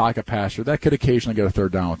really a pocket passer that could occasionally get a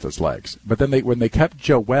third down with his legs. But then when they kept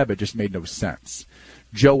Joe Webb, it just made no sense.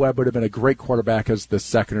 Joe Webb would have been a great quarterback as the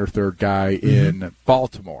second or third guy in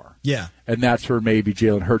Baltimore. Yeah. And that's where maybe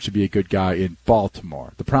Jalen Hurts would be a good guy in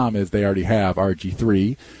Baltimore. The problem is they already have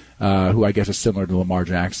RG3, who I guess is similar to Lamar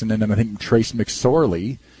Jackson. And then I think Trace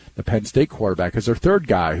McSorley, the Penn State quarterback, is their third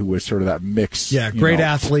guy who was sort of that mix. Yeah, great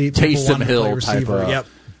athlete. Taysom Hill type of. Yep.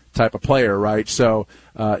 type of player, right? So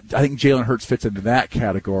I think Jalen Hurts fits into that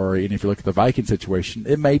category. And if you look at the Viking situation,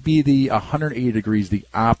 it may be the 180 degrees the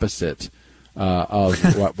opposite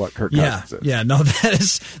of what Kirk Cousins is. Yeah, no,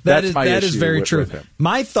 that is very true.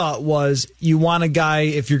 My thought was you want a guy,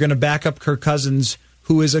 if you're going to back up Kirk Cousins,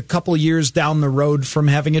 who is a couple years down the road from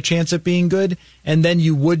having a chance at being good, and then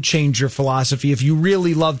you would change your philosophy if you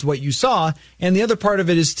really loved what you saw. And the other part of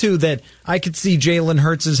it is, too, that I could see Jalen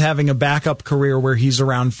Hurts as having a backup career where he's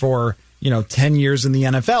around for 10 years in the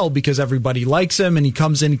NFL because everybody likes him and he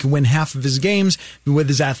comes in and can win half of his games with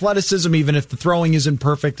his athleticism, even if the throwing isn't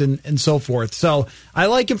perfect and so forth. So I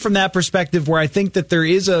like him from that perspective where I think that there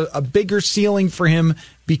is a bigger ceiling for him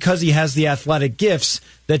because he has the athletic gifts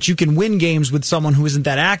that you can win games with someone who isn't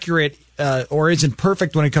that accurate or isn't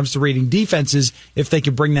perfect when it comes to reading defenses if they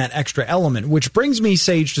can bring that extra element. Which brings me,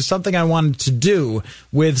 Sage, to something I wanted to do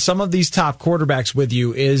with some of these top quarterbacks with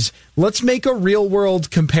you is let's make a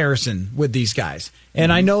real-world comparison with these guys.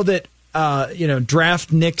 And I know that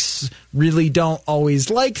draft nicks really don't always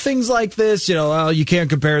like things like this. You can't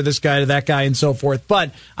compare this guy to that guy and so forth.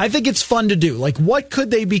 But I think it's fun to do. Like, what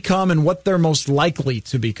could they become and what they're most likely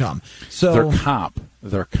to become? So They're comp.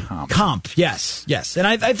 Comp, yes. And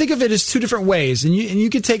I think of it as two different ways, and you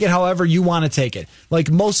can take it however you want to take it. Like,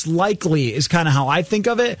 most likely is kind of how I think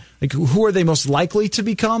of it. Like, who are they most likely to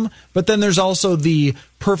become? But then there's also the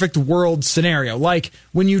perfect world scenario. Like,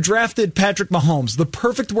 when you drafted Patrick Mahomes, the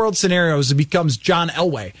perfect world scenario is it becomes John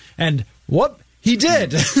Elway. And whoop, he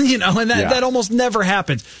did. And that almost never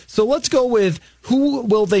happens. So let's go with who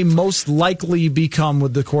will they most likely become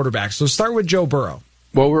with the quarterback. So start with Joe Burrow.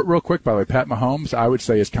 Well, real quick, by the way, Pat Mahomes, I would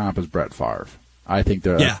say his comp is Brett Favre. I think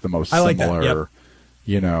that's the most similar,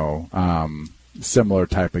 similar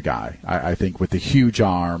type of guy. I think with the huge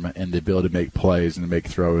arm and the ability to make plays and to make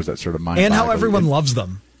throws that sort of mind-boggling. And how everyone loves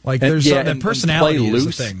them. Like, there's that personality and play is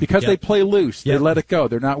loose, a thing. because they play loose. Yep. They let it go.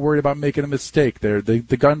 They're not worried about making a mistake. They're the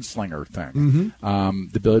gunslinger thing. Mm-hmm.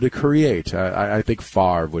 The ability to create. I think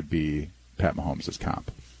Favre would be Pat Mahomes'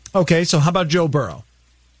 comp. Okay, so how about Joe Burrow?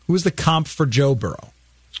 Who is the comp for Joe Burrow?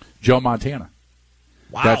 Joe Montana.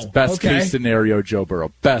 Wow. That's best case scenario, Joe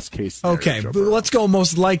Burrow. Best case scenario. Okay, but let's go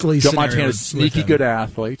most likely Joe scenario. Montana's sneaky good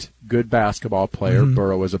athlete, good basketball player. Mm-hmm.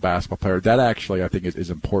 Burrow is a basketball player. That actually, I think,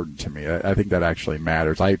 is important to me. I think that actually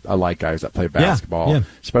matters. I like guys that play basketball,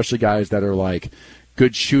 especially guys that are like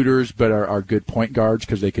good shooters but are good point guards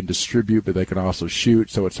because they can distribute, but they can also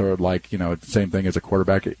shoot. So it's sort of like, the same thing as a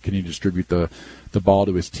quarterback. Can he distribute the ball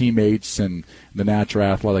to his teammates and the natural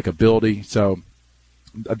athletic ability? So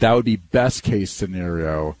that would be best case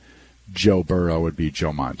scenario. Joe Burrow would be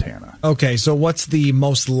Joe Montana. Okay, so what's the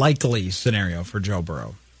most likely scenario for Joe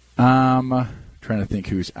Burrow? Trying to think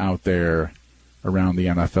who's out there around the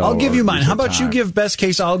NFL. I'll give you mine. How about you give best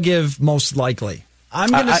case? I'll give most likely. I'm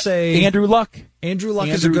going to say Andrew Luck. Andrew Luck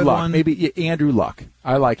is a good one. Maybe Andrew Luck.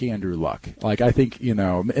 I like Andrew Luck. Like, I think, and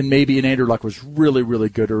Andrew Luck was really, really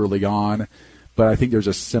good early on, but I think there's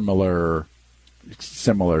a similar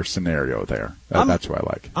scenario there. That's what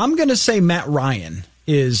I like. I'm going to say Matt Ryan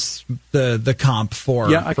is the comp for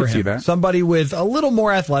I can him. see that. Somebody with a little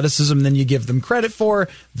more athleticism than you give them credit for.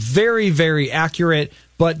 Very, very accurate,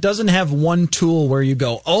 but doesn't have one tool where you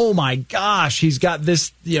go, oh my gosh, he's got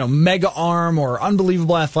this mega arm or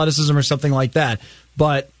unbelievable athleticism or something like that,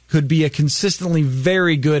 but could be a consistently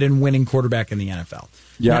very good and winning quarterback in the NFL.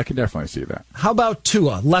 Yeah, I can definitely see that. How about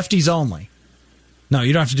Tua, lefties only? No,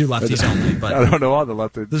 you don't have to do lefties only. But I don't know all the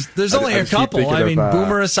lefties. There's only a couple.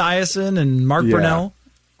 Boomer Esiason and Mark Brunell.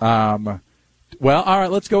 Well, all right,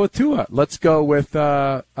 let's go with Tua. Let's go with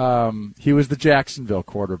he was the Jacksonville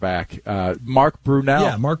quarterback, Mark Brunell.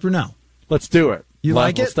 Yeah, Mark Brunell. Let's do it. You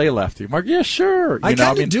like it? We'll stay lefty. Mark, yeah, sure. I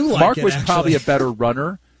kind of do like Mark it, was actually. Probably a better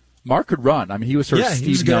runner. Mark could run. I mean, he was sort of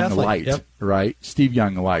Steve Young light, right? Steve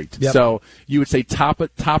Young light. Yep. So you would say top of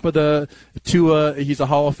the Tua, he's a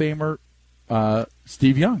Hall of Famer.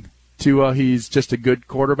 Steve Young. Tua, he's just a good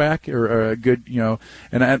quarterback or a good,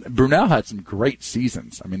 and Brunell had some great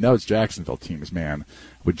seasons. I mean, those Jacksonville teams, man,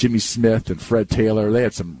 with Jimmy Smith and Fred Taylor, they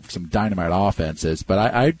had some dynamite offenses.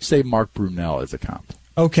 But I'd say Mark Brunell is a comp.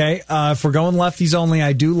 Okay, if we're going lefties only,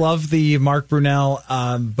 I do love the Mark Brunell,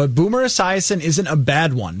 but Boomer Esiason isn't a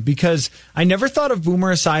bad one because I never thought of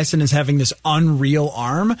Boomer Esiason as having this unreal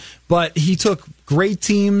arm, but he took great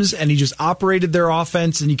teams and he just operated their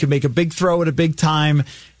offense and he could make a big throw at a big time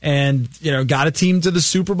and got a team to the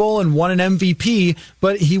Super Bowl and won an MVP,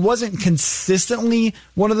 but he wasn't consistently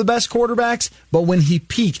one of the best quarterbacks, but when he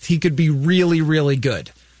peaked, he could be really, really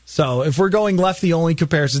good. So if we're going lefty-only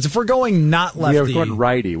comparisons, if we're going not lefty... Yeah, we're going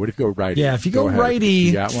righty. What if you go righty? Yeah, if you go righty...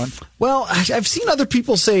 You got one? Well, I've seen other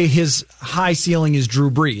people say his high ceiling is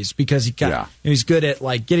Drew Brees because he's good at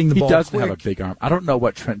like getting the ball quick. He doesn't have a big arm. I don't know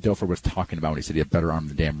what Trent Dilfer was talking about when he said he had a better arm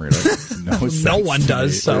than Dan Marino. No one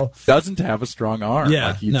does. So doesn't have a strong arm.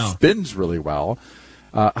 Yeah, he spins really well.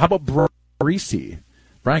 How about Greasy?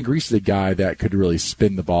 Brian Grease is a guy that could really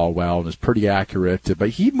spin the ball well and is pretty accurate,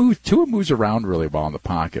 but Tua moves around really well in the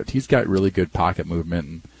pocket. He's got really good pocket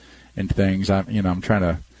movement and things. I'm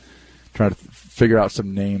trying to figure out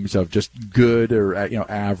some names of just good or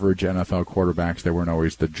average NFL quarterbacks. They weren't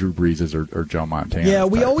always the Drew Breeses or Joe Montana. Yeah,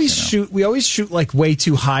 we always shoot like way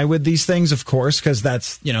too high with these things, of course, because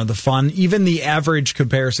that's the fun. Even the average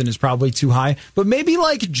comparison is probably too high, but maybe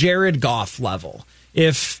like Jared Goff level.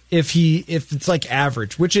 If it's like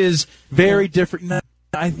average, which is very different.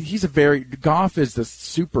 Goff is the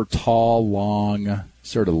super tall, long,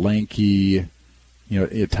 sort of lanky,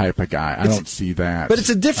 type of guy. I don't see that. But it's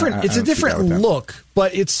a different look.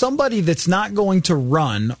 But it's somebody that's not going to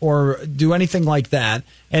run or do anything like that.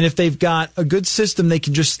 And if they've got a good system, they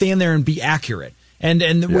can just stand there and be accurate. And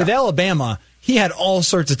with Alabama, he had all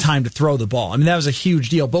sorts of time to throw the ball. I mean, that was a huge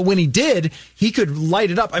deal. But when he did, he could light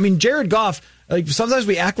it up. I mean, Jared Goff. Like sometimes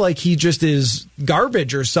we act like he just is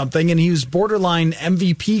garbage or something, and he was borderline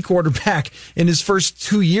MVP quarterback in his first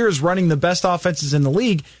 2 years running the best offenses in the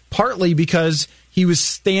league, partly because he was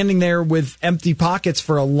standing there with empty pockets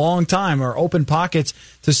for a long time or open pockets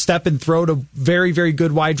to step and throw to very, very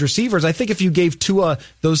good wide receivers. I think if you gave Tua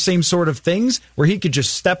those same sort of things where he could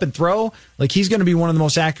just step and throw, like he's going to be one of the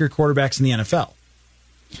most accurate quarterbacks in the NFL.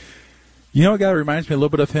 You know, a guy that reminds me a little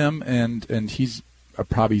bit of him, and he's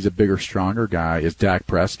a bigger, stronger guy, is Dak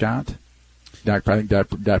Prescott. I think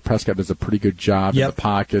Dak Prescott does a pretty good job in the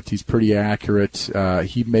pocket. He's pretty accurate.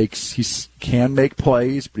 He can make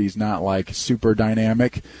plays, but he's not like super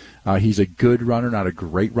dynamic. He's a good runner, not a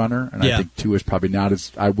great runner. And I think Tua is probably not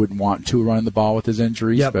as I wouldn't want Tua running the ball with his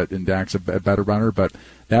injuries, and Dak's a better runner. But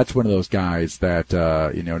that's one of those guys that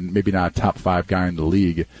maybe not a top 5 guy in the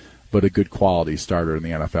league, but a good quality starter in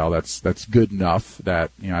the NFL. That's good enough that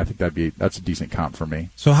I think that's a decent comp for me.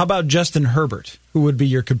 So how about Justin Herbert? Who would be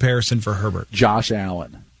your comparison for Herbert? Josh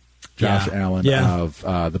Allen. Of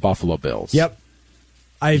the Buffalo Bills. Yep.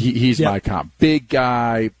 He's my comp. Big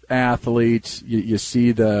guy, athlete. You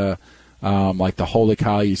see the like the holy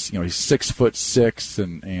cow. He's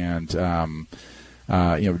 6'6",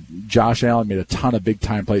 and Josh Allen made a ton of big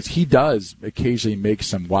time plays. He does occasionally make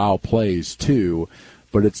some wow plays too.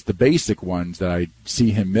 But it's the basic ones that I see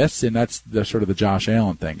him miss, and that's the sort of the Josh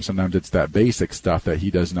Allen thing. Sometimes it's that basic stuff that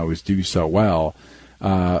he doesn't always do so well.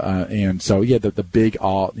 The big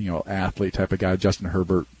athlete type of guy, Justin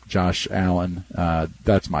Herbert, Josh Allen,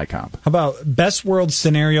 that's my comp. How about best world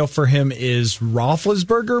scenario for him is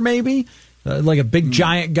Roethlisberger, maybe? Like a big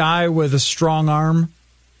giant guy with a strong arm?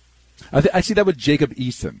 I see that with Jacob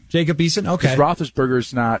Eason. Jacob Eason, okay.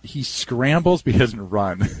 Roethlisberger's not. He scrambles, but he doesn't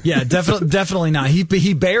run. Yeah, definitely not.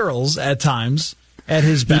 He barrels at times at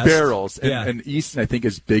his best. He barrels, and Eason I think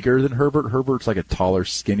is bigger than Herbert. Herbert's like a taller,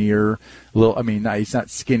 skinnier. He's not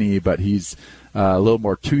skinny, but he's a little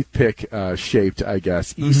more toothpick shaped, I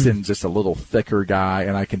guess. Easton's just a little thicker guy,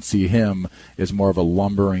 and I can see him as more of a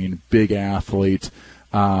lumbering, big athlete.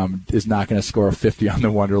 Is not going to score a 50 on the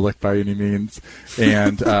Wonderlic by any means,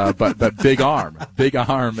 and but big arm,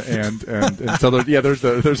 and so there's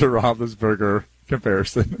a Roethlisberger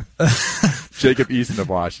comparison. Jacob Eason of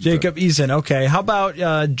Washington. Jacob Eason, okay. How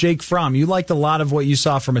about Jake Fromm? You liked a lot of what you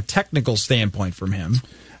saw from a technical standpoint from him.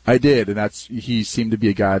 I did, and he seemed to be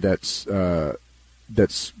a guy that's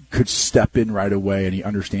could step in right away, and he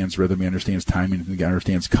understands rhythm, he understands timing, he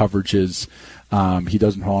understands coverages. He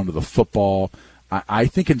doesn't hold on to the football. I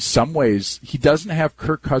think in some ways he doesn't have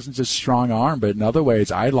Kirk Cousins' strong arm, but in other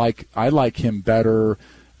ways I like him better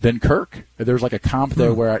than Kirk. There's like a comp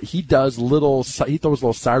there where he throws a little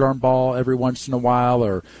sidearm ball every once in a while,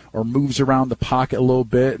 or moves around the pocket a little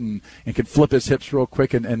bit and can flip his hips real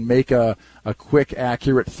quick and make a quick,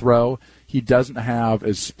 accurate throw. He doesn't have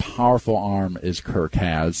as powerful arm as Kirk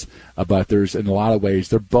has, but there's in a lot of ways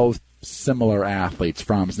they're both similar athletes.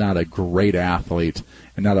 Fromm's not a great athlete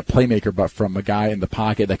and not a playmaker, but from a guy in the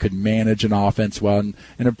pocket that could manage an offense well and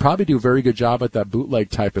would probably do a very good job at that bootleg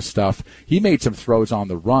type of stuff. He made some throws on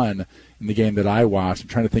the run in the game that I watched. I'm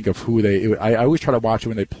trying to think of who I always try to watch it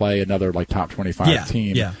when they play another like top 25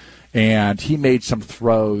 team. Yeah. And he made some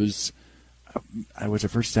throws I was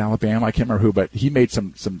it versus Alabama. I can't remember who, but he made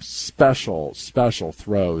some special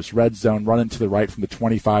throws. Red zone, running to the right from the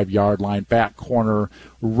 25-yard line, back corner,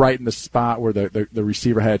 right in the spot where the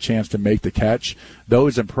receiver had a chance to make the catch.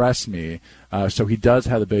 Those impress me. So he does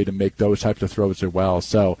have the ability to make those types of throws as well.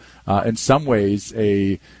 So in some ways,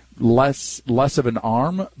 a less of an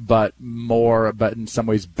arm, but in some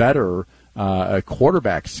ways better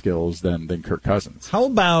quarterback skills than Kirk Cousins. How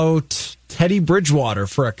about Teddy Bridgewater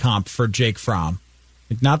for a comp for Jake Fromm?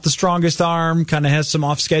 Like, not the strongest arm, kind of has some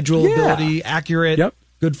off-schedule ability, accurate,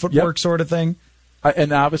 good footwork sort of thing.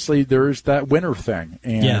 And obviously there's that winner thing.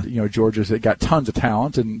 And, Georgia's got tons of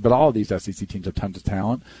talent, but all of these SEC teams have tons of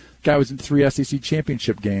talent. Guy was in 3 SEC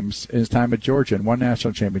championship games in his time at Georgia and 1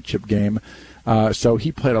 national championship game. So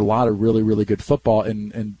he played a lot of really, really good football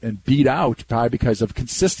and beat out probably because of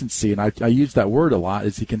consistency. And I use that word a lot.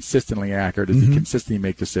 Is he consistently accurate? Does he consistently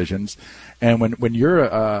make decisions? And when you're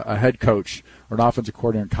a head coach or an offensive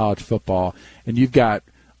coordinator in college football and you've got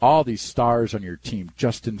all these stars on your team,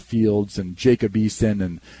 Justin Fields and Jacob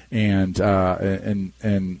Eason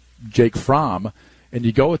and Jake Fromm, and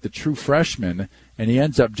you go with the true freshman, and he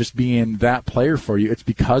ends up just being that player for you, it's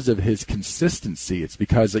because of his consistency. It's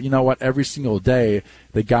because, you know what, every single day,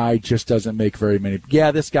 the guy just doesn't make very many.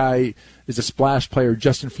 Yeah, this guy is a splash player.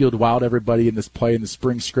 Justin Field wowed everybody in this play in the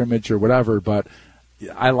spring scrimmage or whatever, but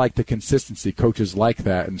I like the consistency. Coaches like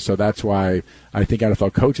that, and so that's why I think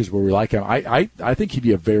NFL coaches will really like him. I think he'd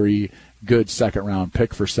be a very good second-round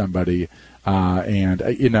pick for somebody.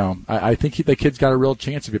 I think the kid's got a real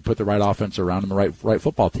chance if you put the right offense around him, the right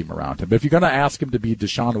football team around him. But if you're going to ask him to be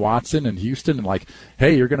Deshaun Watson in Houston and like,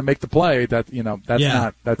 hey, you're going to make the play, that's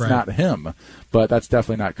not him. But that's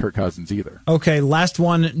definitely not Kirk Cousins either. Okay, last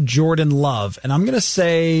one, Jordan Love, and I'm going to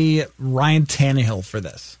say Ryan Tannehill for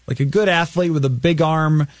this. Like a good athlete with a big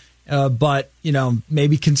arm. But,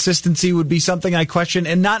 maybe consistency would be something I question,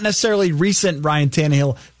 and not necessarily recent Ryan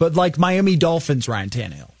Tannehill, but like Miami Dolphins Ryan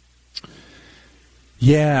Tannehill.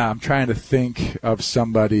 Yeah, I'm trying to think of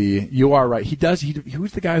somebody. You are right.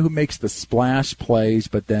 Who's the guy who makes the splash plays,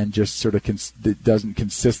 but then just sort of doesn't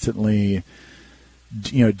consistently,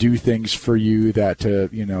 do things for you that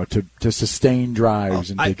to sustain drives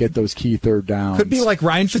and to get those key third downs. Could be like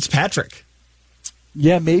Ryan Fitzpatrick.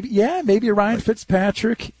 Yeah, maybe Ryan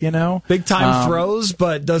Fitzpatrick. Big time throws,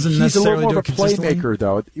 but doesn't necessarily do it consistently. He's a little more of a playmaker,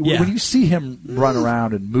 though. Yeah. When you see him run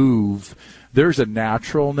around and move, there's a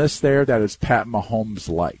naturalness there that is Pat Mahomes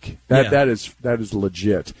like. That is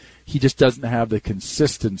legit. He just doesn't have the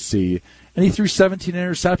consistency. And he threw 17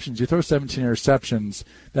 interceptions. You throw 17 interceptions,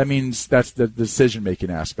 that means that's the decision-making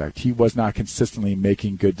aspect. He was not consistently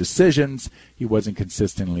making good decisions. He wasn't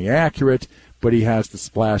consistently accurate, but he has the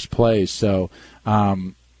splash plays. So,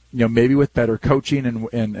 maybe with better coaching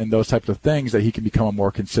and those types of things that he can become a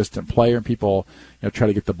more consistent player and people, try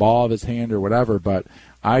to get the ball out of his hand or whatever. But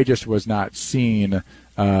I just was not seeing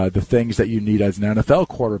the things that you need as an NFL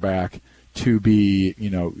quarterback to be,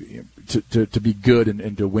 to be good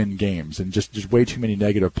and to win games, and just way too many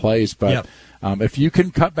negative plays. But if you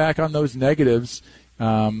can cut back on those negatives,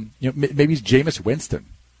 maybe he's Jameis Winston.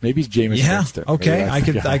 Maybe he's Jameis Winston. Okay,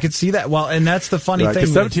 I could see that. Well, and that's the funny thing.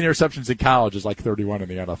 17 interceptions in college is like 31 in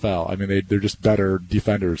the NFL. I mean, they're just better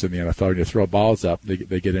defenders in the NFL. When you throw balls up,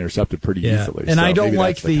 they get intercepted pretty easily. And so I don't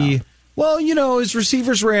like his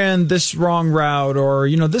receivers ran this wrong route, or,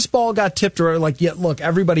 this ball got tipped, or look,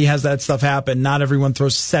 everybody has that stuff happen. Not everyone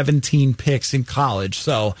throws 17 picks in college.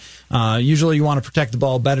 So usually you want to protect the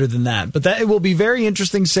ball better than that. But it will be very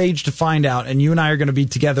interesting, Sage, to find out. And you and I are going to be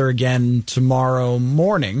together again tomorrow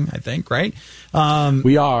morning, I think, right?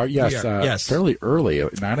 We are, yes. Yes. Fairly early,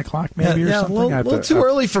 9 o'clock maybe or something. A little too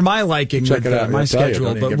early for my liking with my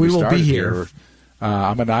schedule, but we will be here.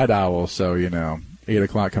 I'm a night owl, so, 8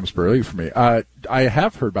 o'clock comes pretty early for me. I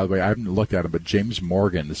have heard, by the way, I haven't looked at him, but James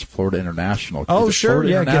Morgan, this Florida International. Oh, sure,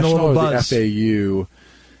 Florida getting a little buzz. The FAU, I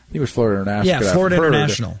think it was Florida International. Yeah, Florida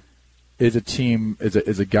International. Is a team,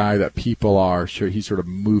 is a guy that people are sure he's sort of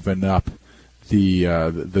moving up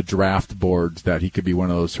the draft boards, that he could be one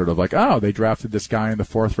of those sort of like, oh, they drafted this guy in the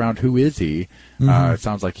 4th round. Who is he? It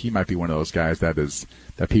sounds like he might be one of those guys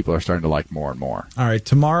that people are starting to like more and more. All right,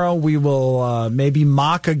 tomorrow we will maybe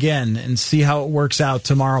mock again and see how it works out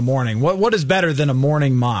tomorrow morning. What is better than a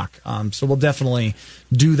morning mock? So we'll definitely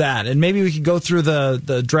do that, and maybe we could go through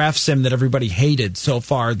the draft sim that everybody hated so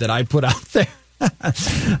far that I put out there.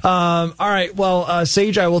 All right. Well,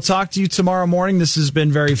 Sage, I will talk to you tomorrow morning. This has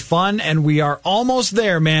been very fun, and we are almost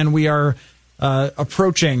there, man. We are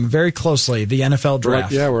approaching very closely the NFL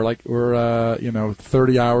draft. We're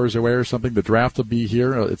 30 hours away or something. The draft will be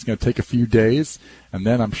here. It's going to take a few days, and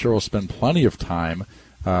then I'm sure we'll spend plenty of time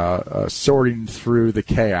sorting through the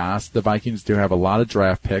chaos. The Vikings do have a lot of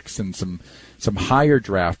draft picks and some higher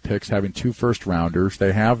draft picks, having 2 first-rounders.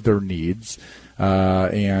 They have their needs.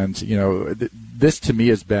 This to me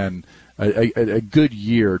has been a good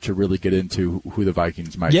year to really get into who the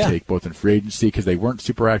Vikings might take, both in free agency, because they weren't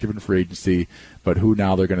super active in free agency, but who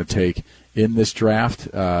now they're going to take in this draft.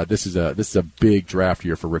 This is a big draft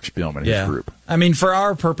year for Rick Spielman and his group. I mean, for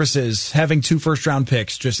our purposes, having 2 first-round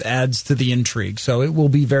picks just adds to the intrigue. So it will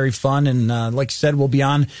be very fun. And like I said, we'll be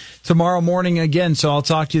on tomorrow morning again. So I'll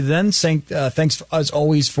talk to you then. Thanks, as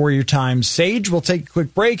always, for your time, Sage. We'll take a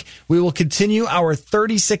quick break. We will continue our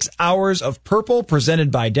 36 Hours of Purple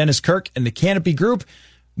presented by Dennis Kirk and the Canopy Group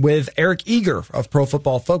with Eric Eager of Pro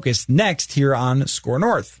Football Focus next here on Score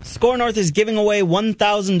North. Score North is giving away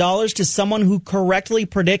 $1,000 to someone who correctly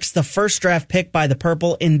predicts the first draft pick by the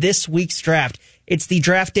Purple in this week's draft. It's the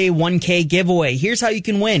Draft Day 1K giveaway. Here's how you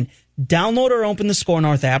can win. Download or open the Score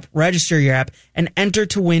North app, register your app, and enter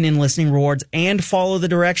to win in listening rewards and follow the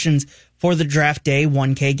directions for the Draft Day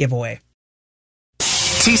 1K giveaway.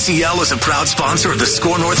 TCL is a proud sponsor of the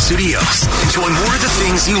Score North Studios. Enjoy more of the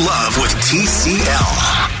things you love with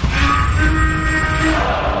TCL.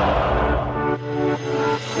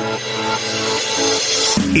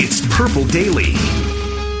 It's Purple Daily.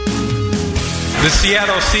 The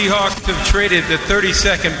Seattle Seahawks have traded the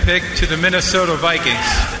 32nd pick to the Minnesota Vikings.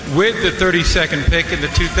 With the 32nd pick in the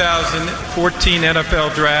 2014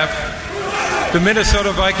 NFL Draft, the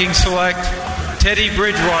Minnesota Vikings select Teddy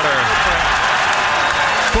Bridgewater,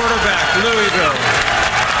 quarterback, Louisville.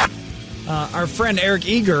 Our friend Eric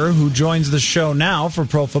Eager, who joins the show now for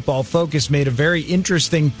Pro Football Focus, made a very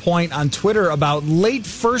interesting point on Twitter about late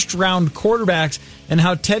first-round quarterbacks and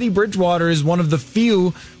how Teddy Bridgewater is one of the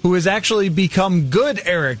few who has actually become good,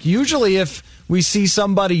 Eric. Usually if we see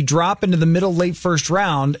somebody drop into the middle late first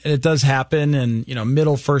round, and it does happen, and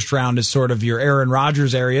middle first round is sort of your Aaron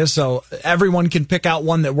Rodgers area, so everyone can pick out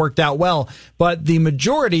one that worked out well, but the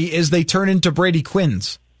majority is they turn into Brady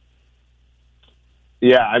Quinns.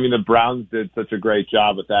 Yeah, I mean, the Browns did such a great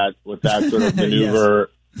job with that sort of maneuver,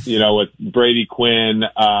 yes. With Brady Quinn,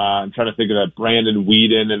 I'm trying to think of that, Brandon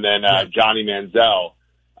Weeden, and then Johnny Manziel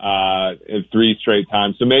in 3 straight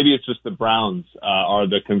times. So maybe it's just the Browns are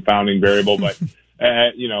the confounding variable, but,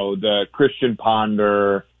 the Christian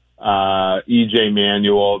Ponder, E.J.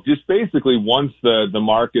 Manuel, just basically once the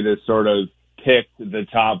market has sort of picked the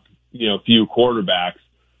top, few quarterbacks,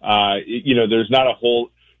 there's not a whole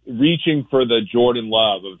reaching for the Jordan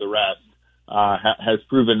Love of the rest has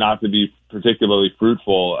proven not to be particularly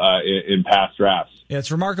fruitful in past drafts. Yeah,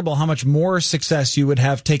 it's remarkable how much more success you would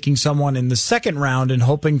have taking someone in the second round and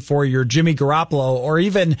hoping for your Jimmy Garoppolo or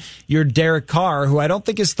even your Derek Carr, who I don't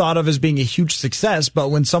think is thought of as being a huge success, but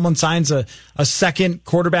when someone signs a second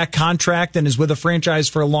quarterback contract and is with a franchise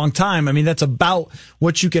for a long time, I mean, that's about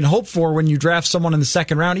what you can hope for when you draft someone in the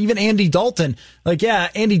second round. Even Andy Dalton,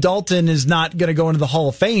 Andy Dalton is not going to go into the Hall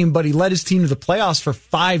of Fame, but he led his team to the playoffs for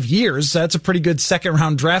 5 years. That's a pretty good second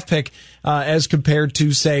round draft pick as compared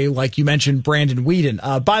to, say, like you mentioned, Brandon Weeden.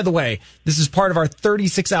 By the way, this is part of our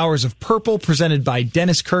 36 Hours of Purple presented by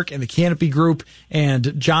Dennis Kirk and the Canopy Group.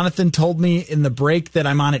 And Jonathan told me in the break that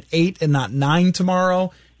I'm on at 8 and not 9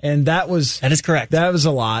 tomorrow. And that is correct. That was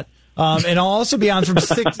a lot. And I'll also be on from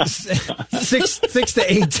 6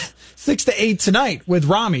 to 8 tonight with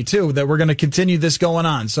Rami too, that we're going to continue this going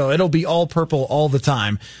on. So it'll be all purple all the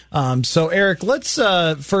time. So Eric, let's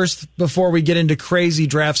first, before we get into crazy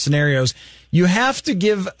draft scenarios, you have to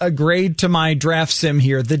give a grade to my draft sim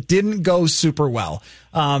here that didn't go super well.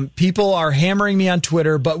 People are hammering me on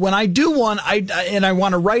Twitter, but when I do one, I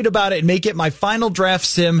want to write about it and make it my final draft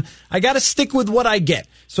sim, I got to stick with what I get.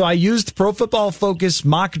 So I used Pro Football Focus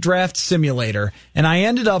Mock Draft Simulator, and I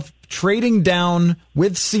ended up trading down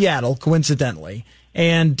with Seattle, coincidentally,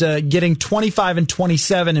 and getting 25 and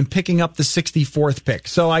 27 and picking up the 64th pick.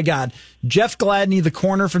 So I got Jeff Gladney, the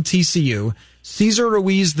corner from TCU, Cesar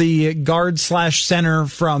Ruiz, the guard/center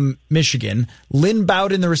from Michigan, Lynn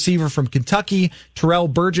Bowden, the receiver from Kentucky, Terrell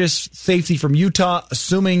Burgess, safety from Utah,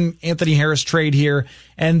 assuming Anthony Harris trade here.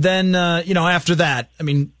 And then, after that, I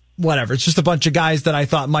mean, whatever. It's just a bunch of guys that I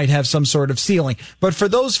thought might have some sort of ceiling. But for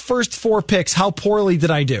those first 4 picks, how poorly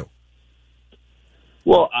did I do?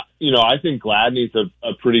 Well, I think Gladney's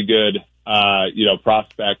a pretty good,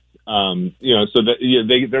 prospect. So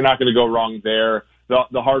that they're not going to go wrong there.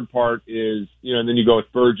 The hard part is, and then you go with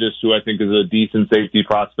Burgess, who I think is a decent safety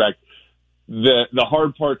prospect. The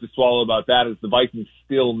hard part to swallow about that is the Vikings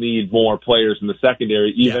still need more players in the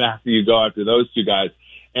secondary, even after you go after those 2 guys.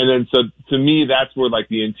 And then, so to me, that's where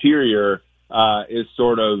the interior is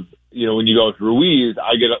sort of when you go with Ruiz,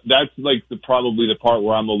 that's like probably the part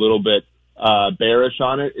where I'm a little bit bearish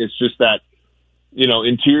on it. It's just that,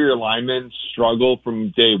 interior linemen struggle from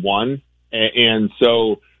day one. And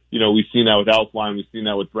so, we've seen that with Elflein, we've seen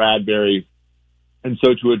that with Bradbury. And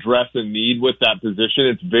so to address a need with that position,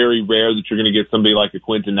 it's very rare that you're going to get somebody like a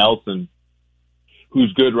Quentin Nelson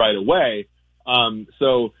who's good right away.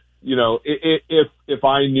 So, if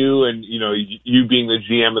I knew, and, you being the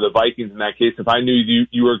GM of the Vikings in that case, if I knew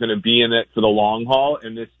you were going to be in it for the long haul,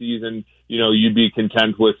 and this season, you'd be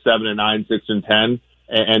content with 7-9, 6-10,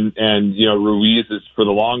 and Ruiz is for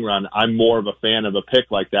the long run, I'm more of a fan of a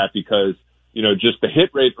pick like that because, just the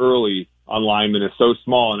hit rate early on linemen is so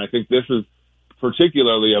small. And I think this is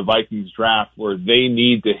particularly a Vikings draft where they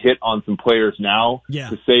need to hit on some players now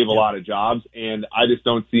to save a lot of jobs. And I just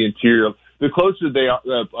don't see interior. The closer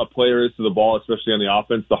a player is to the ball, especially on the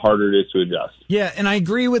offense, the harder it is to adjust. Yeah, and I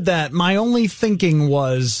agree with that. My only thinking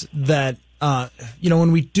was that,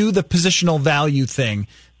 when we do the positional value thing,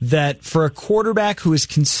 that for a quarterback who is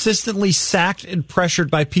consistently sacked and pressured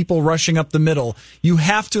by people rushing up the middle, you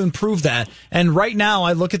have to improve that. And right now,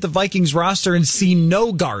 I look at the Vikings roster and see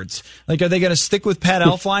no guards. Like, are they going to stick with Pat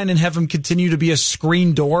Elflein and have him continue to be a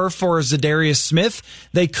screen door for Zadarius Smith?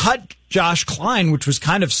 They cut Josh Klein, which was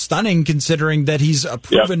kind of stunning considering that he's a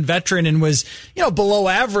proven veteran and was, below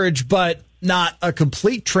average, but not a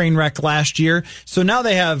complete train wreck last year. So now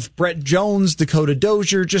they have Brett Jones, Dakota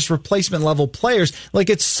Dozier, just replacement level players. Like,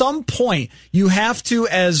 at some point, you have to,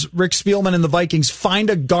 as Rick Spielman and the Vikings, find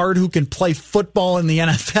a guard who can play football in the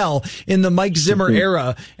NFL in the Mike Zimmer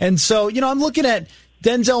era. And so, I'm looking at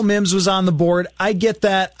Denzel Mims was on the board. I get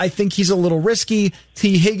that. I think he's a little risky.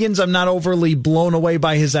 T. Higgins, I'm not overly blown away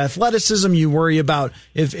by his athleticism. You worry about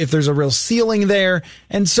if there's a real ceiling there.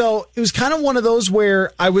 And so it was kind of one of those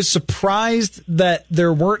where I was surprised that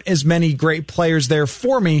there weren't as many great players there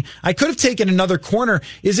for me. I could have taken another corner.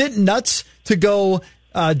 Is it nuts to go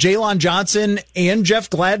Jalen Johnson and Jeff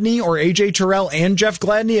Gladney or A.J. Terrell and Jeff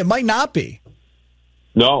Gladney? It might not be.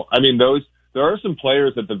 No, I mean, there are some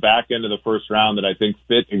players at the back end of the first round that I think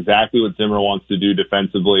fit exactly what Zimmer wants to do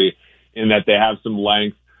defensively, in that they have some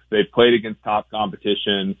length. They've played against top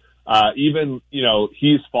competition.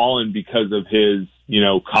 He's fallen because of his,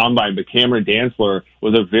 combine, but Cameron Dantzler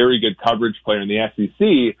was a very good coverage player in the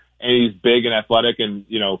SEC, and he's big and athletic, and,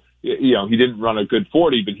 he didn't run a good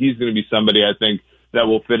 40, but he's going to be somebody I think that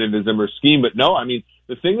will fit into Zimmer's scheme. But no, I mean,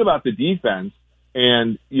 the thing about the defense,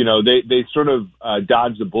 and they sort of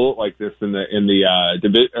dodged the bullet like this in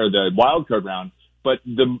the wild card round. But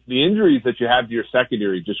the injuries that you have to your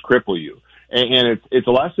secondary just cripple you, and it's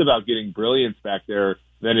less about getting brilliance back there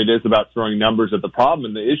than it is about throwing numbers at the problem.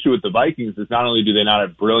 And the issue with the Vikings is not only do they not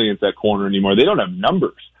have brilliance at corner anymore, they don't have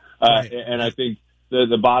numbers. Right. And I think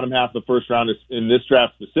the bottom half of the first round in this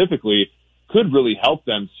draft specifically could really help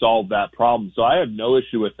them solve that problem. So I have no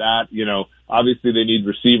issue with that. Obviously they need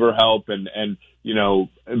receiver help and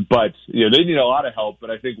but they need a lot of help,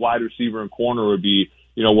 but I think wide receiver and corner would be,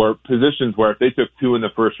 where positions where if they took 2 in the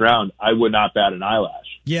first round, I would not bat an eyelash.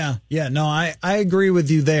 Yeah. No, I agree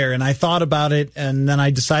with you there. And I thought about it, and then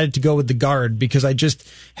I decided to go with the guard because I just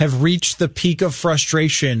have reached the peak of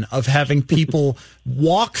frustration of having people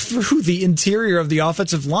walk through the interior of the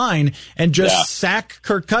offensive line and just sack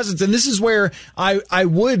Kirk Cousins. And this is where I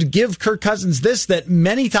would give Kirk Cousins this, that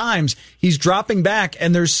many times he's dropping back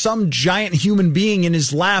and there's some giant human being in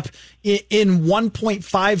his lap in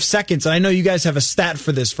 1.5 seconds. And I know you guys have a stat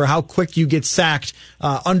for this, for how quick you get sacked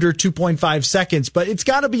under 2.5 seconds, but it's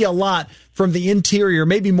got to be a lot from the interior,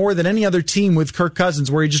 maybe more than any other team with Kirk Cousins,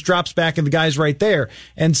 where he just drops back and the guy's right there.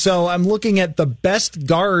 And so I'm looking at the best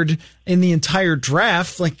guard in the entire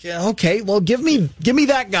draft. Like, okay, well, give me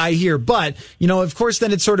that guy here. But, of course,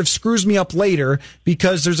 then it sort of screws me up later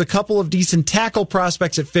because there's a couple of decent tackle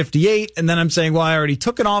prospects at 58. And then I'm saying, well, I already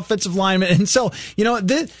took an offensive lineman. And so,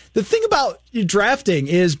 the thing about drafting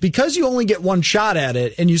is because you only get one shot at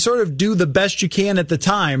it and you sort of do the best you can at the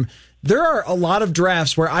time, there are a lot of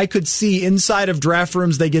drafts where I could see inside of draft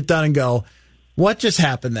rooms they get done and go, what just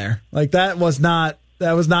happened there? Like, that was not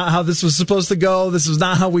how this was supposed to go. This was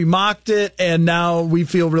not how we mocked it, and now we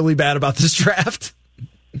feel really bad about this draft.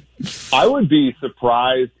 I would be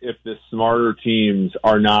surprised if the smarter teams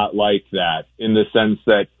are not like that, in the sense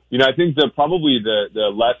that, I think probably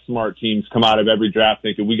the less smart teams come out of every draft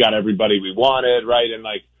thinking we got everybody we wanted, right?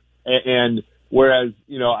 And whereas,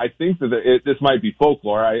 I think that this might be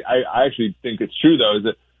folklore. I actually think it's true, though, is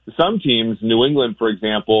that some teams, New England, for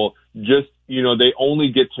example, just, they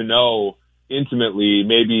only get to know intimately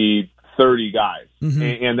maybe 30 guys.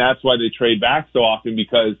 Mm-hmm. And that's why they trade back so often,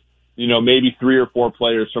 because, maybe 3 or 4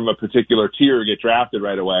 players from a particular tier get drafted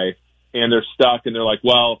right away. and they're stuck and they're like,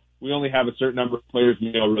 well, we only have a certain number of players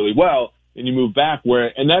we know really well, and you move back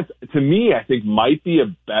and that's, to me, I think might be a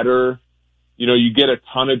better, you get a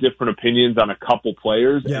ton of different opinions on a couple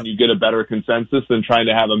players, and you get a better consensus than trying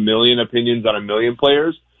to have a million opinions on a million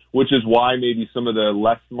players, which is why maybe some of the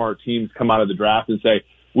less smart teams come out of the draft and say,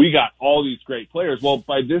 we got all these great players. Well,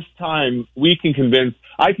 by this time, I can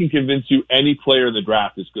convince you any player in the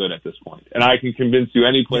draft is good at this point, and I can convince you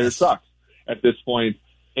any player sucks at this point.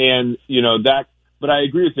 And, but I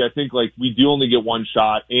agree with you. I think we do only get one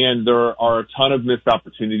shot, and there are a ton of missed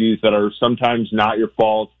opportunities that are sometimes not your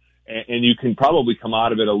fault, and you can probably come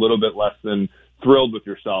out of it a little bit less than thrilled with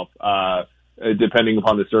yourself, depending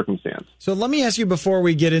upon the circumstance. So let me ask you, before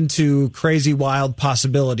we get into crazy, wild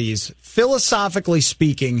possibilities, philosophically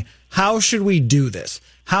speaking, how should we do this?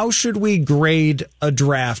 How should we grade a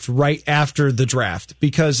draft right after the draft?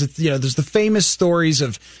 Because there's the famous stories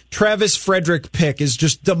of Travis Frederick pick is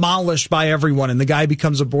just demolished by everyone, and the guy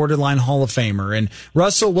becomes a borderline Hall of Famer. And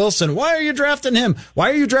Russell Wilson, why are you drafting him? Why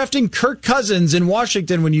are you drafting Kirk Cousins in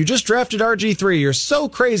Washington when you just drafted RG3? You're so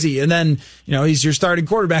crazy. And then he's your starting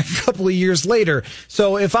quarterback a couple of years later.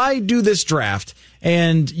 So if I do this draft,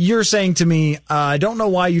 and you're saying to me, I don't know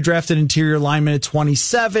why you drafted interior lineman at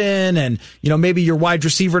 27, and maybe your wide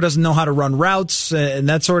receiver doesn't know how to run routes and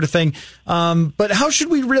that sort of thing. But how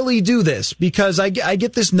should we really do this? Because I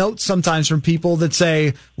get this note sometimes from people that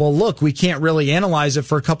say, well, look, we can't really analyze it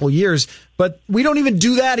for a couple years. But we don't even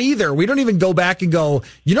do that either. We don't even go back and go,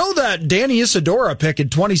 that Danny Isidora pick in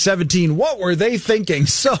 2017, what were they thinking?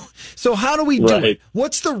 So how do we do it?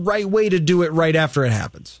 What's the right way to do it right after it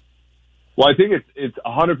happens? Well, I think it's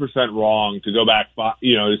 100% wrong to go back,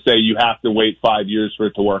 to say you have to wait 5 years for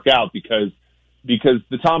it to work out, because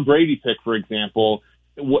the Tom Brady pick, for example,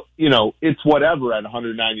 it's whatever at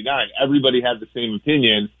 199. Everybody had the same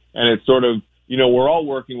opinion, and it's sort of, we're all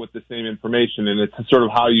working with the same information, and it's sort of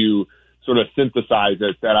how you sort of synthesize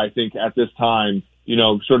it that I think at this time,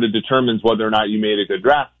 sort of determines whether or not you made a good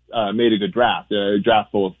draft, a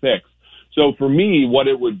draft full of picks. So for me, what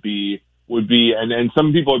it would be, and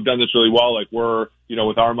some people have done this really well, like we're,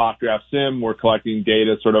 with our mock draft sim, we're collecting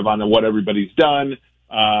data sort of on what everybody's done.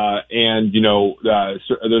 And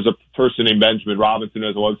there's a person named Benjamin Robinson who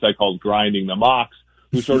has a website called Grinding the Mocks,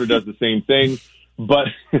 who sort of does the same thing, but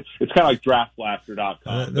it's kind of like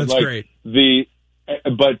draftblaster.com. That's great. The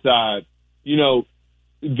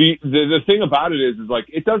thing about it is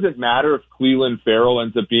it doesn't matter if Cleveland Farrell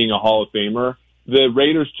ends up being a Hall of Famer. The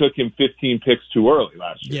Raiders took him 15 picks too early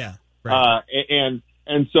last year. Yeah. Right.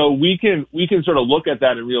 And so we can sort of look at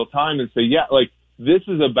that in real time and say, this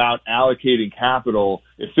is about allocating capital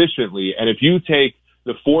efficiently. And if you take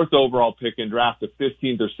the 4th overall pick and draft the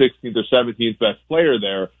 15th or 16th or 17th best player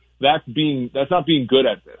there, that's not being good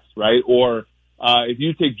at this, right? Or if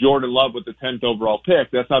you take Jordan Love with the 10th overall pick,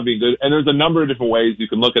 that's not being good. And there's a number of different ways you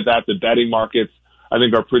can look at that. The betting markets, I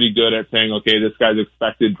think, are pretty good at saying, okay, this guy's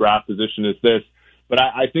expected draft position is this. But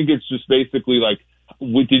I think it's just basically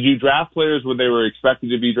did you draft players when they were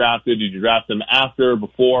expected to be drafted? Did you draft them after,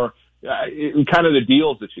 before? Kind of the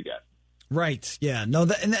deals that you get. Right. Yeah. No,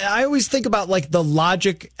 and I always think about the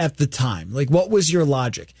logic at the time. What was your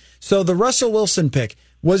logic? So the Russell Wilson pick,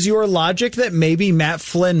 was your logic that maybe Matt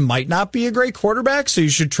Flynn might not be a great quarterback, so you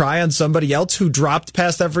should try on somebody else who dropped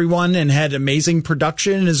past everyone and had amazing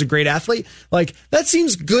production and is a great athlete? That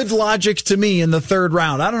seems good logic to me in the 3rd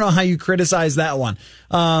round. I don't know how you criticize that one.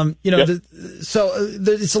 It's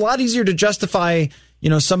a lot easier to justify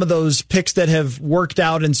some of those picks that have worked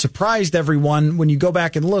out and surprised everyone when you go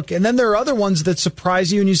back and look. And then there are other ones that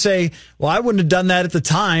surprise you and you say, well, I wouldn't have done that at the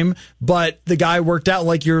time, but the guy worked out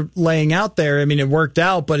like you're laying out there. I mean, it worked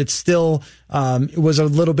out, but it's still, it was a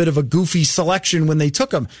little bit of a goofy selection when they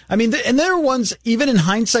took him. I mean, and there are ones, even in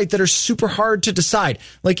hindsight, that are super hard to decide.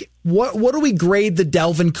 What do we grade the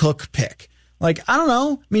Dalvin Cook pick? I don't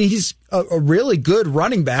know. I mean, he's a really good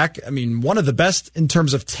running back. I mean, one of the best in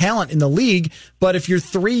terms of talent in the league. But if you're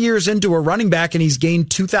 3 years into a running back and he's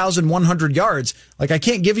gained 2,100 yards, I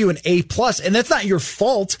can't give you an A+. And that's not your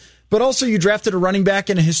fault. But also you drafted a running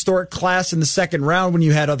back in a historic class in the 2nd round when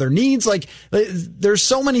you had other needs. There's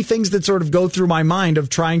so many things that sort of go through my mind of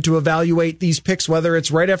trying to evaluate these picks, whether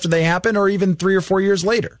it's right after they happen or even 3 or 4 years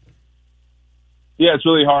later. Yeah, it's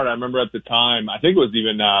really hard. I remember at the time, I think it was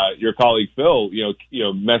even your colleague Phil,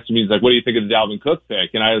 messaged me. He's like, "What do you think of the Dalvin Cook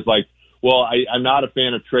pick?" And I was like, "Well, I'm not a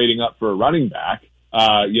fan of trading up for a running back,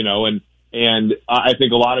 and I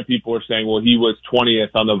think a lot of people are saying, well, he was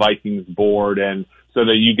 20th on the Vikings board, and so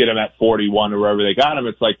that you get him at 41 or wherever they got him."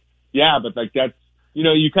 It's yeah, but that's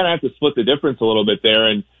you kind of have to split the difference a little bit there,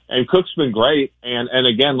 and And Cook's been great. And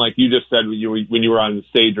again, like you just said when you were on the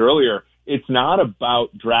stage earlier, it's not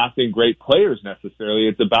about drafting great players necessarily.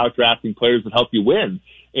 It's about drafting players that help you win.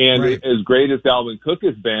 And as great as Dalvin Cook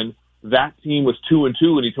has been, that team was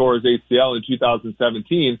 2-2 when he tore his ACL in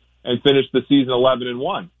 2017 and finished the season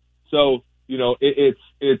 11-1. So, it's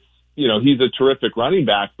he's a terrific running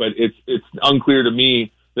back, but it's unclear to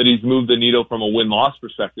me that he's moved the needle from a win-loss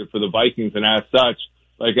perspective for the Vikings. And as such,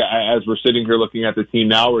 like as we're sitting here looking at the team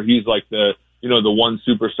now, where he's like the one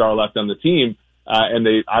superstar left on the team, and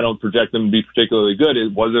I don't project them to be particularly good.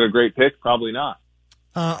 Was it a great pick? Probably not.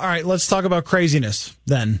 All right, let's talk about craziness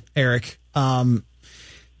then, Eric.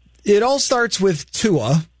 It all starts with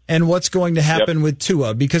Tua and what's going to happen with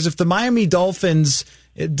Tua, because if the Miami Dolphins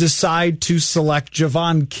decide to select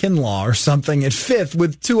Javon Kinlaw or something at 5th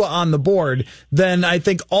with Tua on the board, then I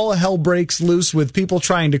think all hell breaks loose with people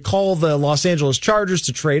trying to call the Los Angeles Chargers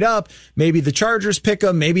to trade up. Maybe the Chargers pick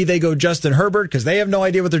him. Maybe they go Justin Herbert because they have no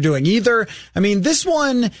idea what they're doing either. I mean, this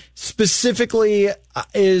one specifically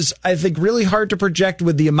is, I think, really hard to project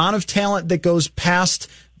with the amount of talent that goes past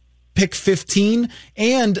pick 15,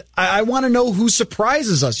 and I want to know who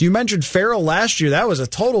surprises us. You mentioned Farrell last year. That was a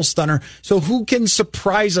total stunner. So who can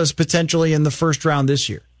surprise us potentially in the first round this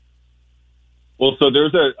year? Well, so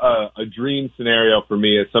there's a dream scenario for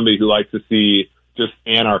me as somebody who likes to see just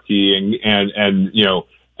anarchy and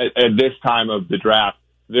at this time of the draft.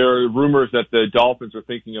 There are rumors that the Dolphins are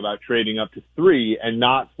thinking about trading up to 3 and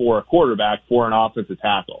not for a quarterback, for an offensive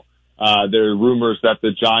tackle. There are rumors that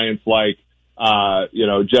the Giants like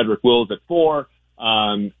Jedrick Wills at 4,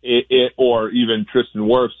 or even Tristan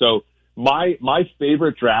Wirfs. So my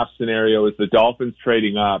favorite draft scenario is the Dolphins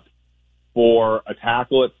trading up for a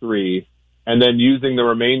tackle at 3, and then using the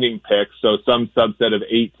remaining picks, so some subset of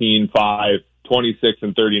 18, 5, 26,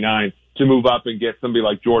 and 39, to move up and get somebody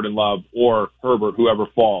like Jordan Love or Herbert, whoever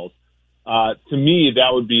falls. To me,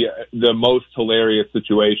 that would be the most hilarious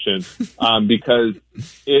situation, because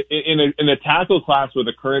in a tackle class where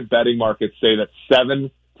the current betting markets say that 7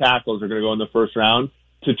 tackles are going to go in the first round,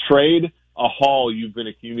 to trade a haul you've been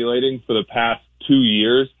accumulating for the past 2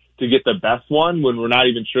 years to get the best one when we're not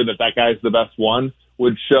even sure that guy's the best one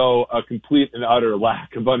would show a complete and utter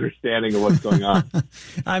lack of understanding of what's going on.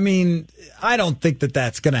 I mean, I don't think that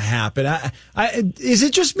that's going to happen. Is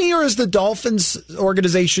it just me, or has the Dolphins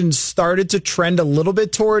organization started to trend a little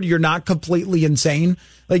bit toward you're not completely insane?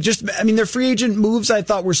 Their free agent moves I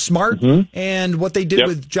thought were smart, and what they did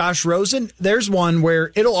with Josh Rosen, there's one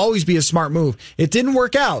where it'll always be a smart move. It didn't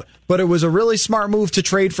work out, but it was a really smart move to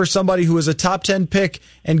trade for somebody who was a top 10 pick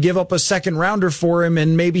and give up a second rounder for him,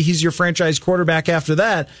 and maybe he's your franchise quarterback after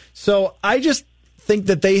that. So I just think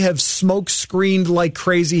that they have smoke screened like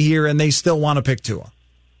crazy here, and they still want to pick Tua.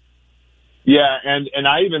 Yeah, and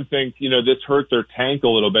I even think, this hurt their tank a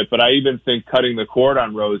little bit, but I even think cutting the cord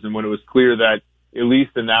on Rosen when it was clear that at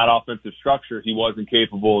least in that offensive structure, he wasn't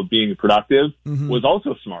capable of being productive, was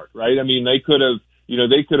also smart, right? I mean, they could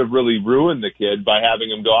have really ruined the kid by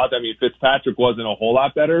having him go out. I mean, Fitzpatrick wasn't a whole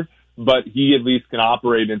lot better, but he at least can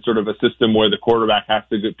operate in sort of a system where the quarterback has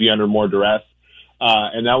to be under more duress.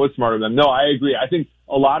 And that was smart of them. No, I agree. I think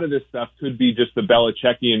a lot of this stuff could be just the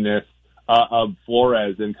Belichickianness of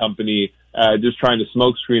Flores and company, just trying to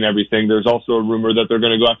smokescreen everything. There's also a rumor that they're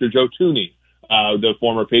going to go after Joe Thuney, the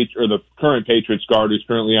former the current Patriots guard who's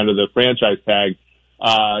currently under the franchise tag,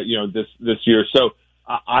 this year. So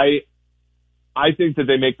I think that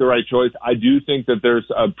they make the right choice. I do think that there's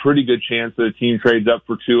a pretty good chance that a team trades up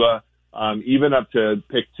for Tua, even up to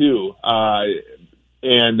pick 2.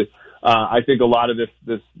 And I think a lot of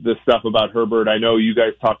this stuff about Herbert, I know you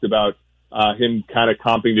guys talked about him kind of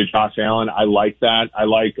comping to Josh Allen. I like that. I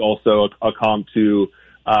like also a comp to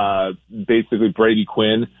basically Brady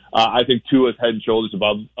Quinn. I think Tua's head and shoulders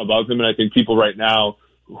above him, and I think people right now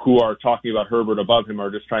who are talking about Herbert above him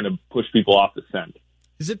are just trying to push people off the scent.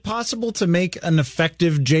 Is it possible to make an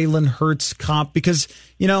effective Jalen Hurts comp? Because,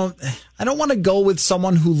 I don't want to go with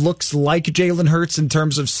someone who looks like Jalen Hurts in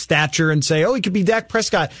terms of stature and say, he could be Dak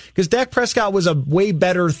Prescott, because Dak Prescott was a way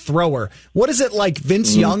better thrower. What is it, like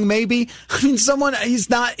Vince Young maybe? I mean, he's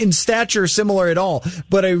not in stature similar at all,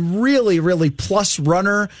 but a really, really plus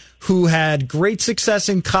runner who had great success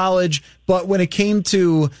in college, but when it came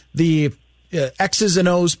to the X's and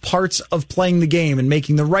O's parts of playing the game and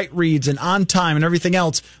making the right reads and on time and everything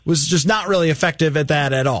else was just not really effective at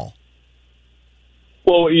that at all.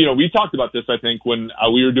 Well, we talked about this, I think, when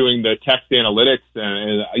we were doing the text analytics,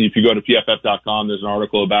 and if you go to pff.com, there's an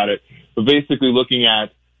article about it, but basically looking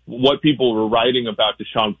at what people were writing about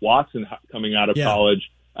Deshaun Watson coming out of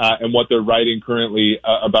college and what they're writing currently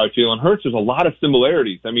about Jalen Hurts. There's a lot of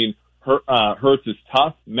similarities. I mean, Hurts is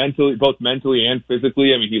tough both mentally and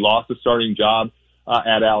physically. I mean, he lost a starting job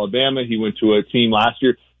at Alabama. He went to a team last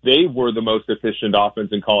year. They were the most efficient offense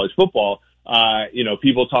in college football.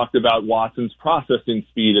 People talked about Watson's processing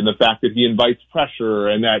speed and the fact that he invites pressure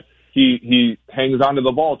and that he hangs onto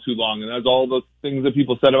the ball too long. And that's all the things that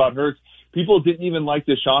people said about Hurts. People didn't even like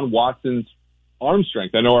Deshaun Watson's arm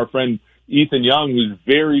strength. I know our friend Ethan Young, who's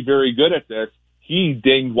very, very good at this, he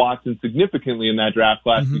dinged Watson significantly in that draft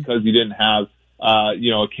class because he didn't have,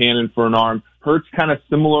 a cannon for an arm. Hurts kind of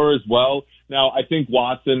similar as well. Now, I think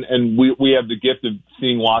Watson, and we have the gift of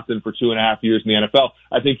seeing Watson for 2.5 years in the NFL.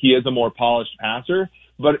 I think he is a more polished passer,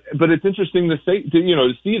 but it's interesting to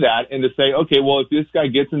see that and to say, okay, well, if this guy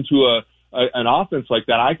gets into an offense like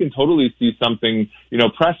that, I can totally see something.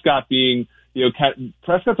 Prescott being,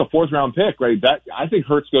 Prescott's a 4th round pick, right? That I think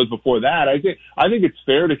Hurts goes before that. I think it's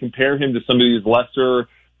fair to compare him to some of these lesser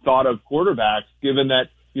thought of quarterbacks, given that.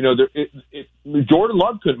 Jordan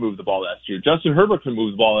Love couldn't move the ball last year. Justin Herbert couldn't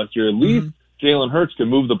move the ball last year. At least Jalen Hurts can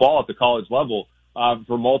move the ball at the college level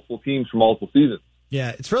for multiple teams for multiple seasons.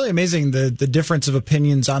 Yeah, it's really amazing the difference of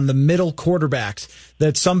opinions on the middle quarterbacks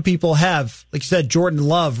that some people have. Like you said, Jordan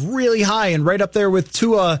Love really high and right up there with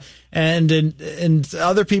Tua, and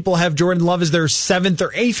other people have Jordan Love as their 7th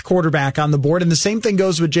or 8th quarterback on the board. And the same thing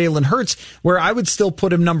goes with Jalen Hurts, where I would still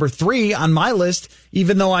put him number 3 on my list,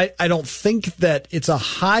 even though I don't think that it's a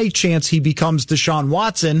high chance he becomes Deshaun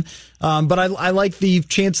Watson. But I like the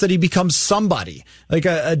chance that he becomes somebody, like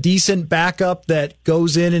a decent backup that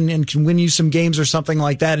goes in and can win you some games or something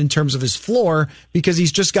like that in terms of his floor, because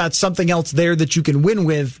he's just got something else there that you can win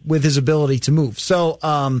with his ability to move. So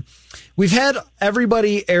we've had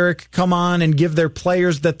everybody, Eric, come on and give their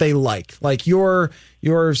players that they like your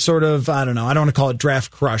sort of, I don't want to call it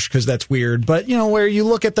draft crush because that's weird, but where you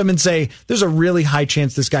look at them and say, there's a really high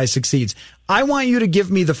chance this guy succeeds. I want you to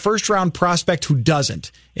give me the 1st round prospect who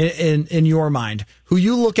doesn't in your mind, who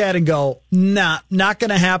you look at and go, nah, not going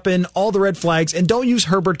to happen. All the red flags, and don't use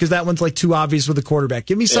Herbert because that one's like too obvious with a quarterback.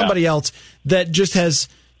 Give me somebody else that just has,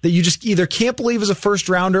 that you just either can't believe is a 1st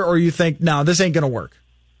rounder or you think, no, this ain't going to work.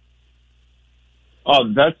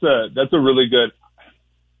 Oh, that's a really good.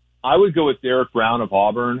 I would go with Derek Brown of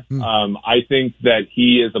Auburn. I think that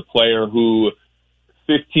he is a player who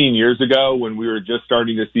 15 years ago, when we were just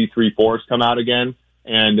starting to see 3-4s come out again,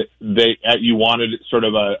 and you wanted sort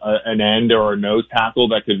of an end or a nose tackle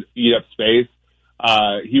that could eat up space,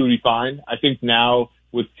 he would be fine. I think now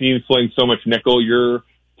with teams playing so much nickel, you're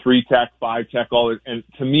 3-tech, 5-tech, and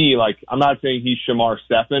to me, like, I'm not saying he's Shamar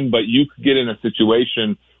Stephen, but you could get in a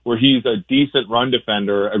situation where he's a decent run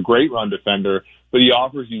defender, a great run defender, but he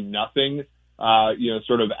offers you nothing,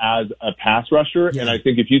 sort of as a pass rusher. Yeah. And I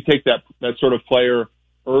think if you take that sort of player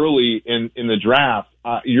early in the draft,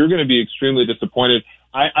 you're going to be extremely disappointed.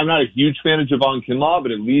 I'm not a huge fan of Javon Kinlaw,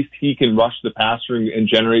 but at least he can rush the passer and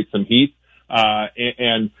generate some heat.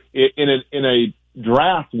 And in a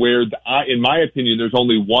draft where, in my opinion, there's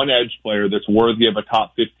only one edge player that's worthy of a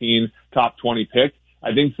top 15, top 20 pick,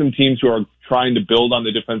 I think some teams who are trying to build on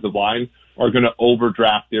the defensive line are going to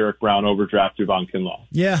overdraft Derek Brown, overdraft Javon Kinlaw.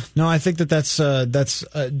 Yeah, no, I think that's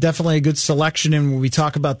definitely a good selection. And when we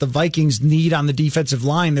talk about the Vikings' need on the defensive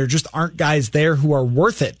line, there just aren't guys there who are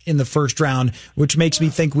worth it in the 1st round, which makes me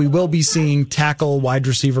think we will be seeing tackle, wide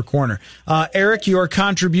receiver, corner. Eric, your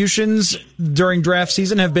contributions during draft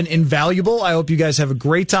season have been invaluable. I hope you guys have a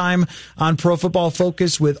great time on Pro Football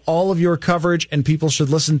Focus with all of your coverage, and people should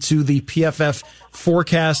listen to the PFF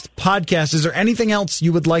Forecast podcast. Is there anything else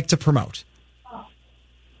you would like to promote?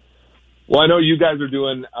 Well, I know you guys are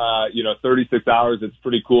doing, 36 hours. It's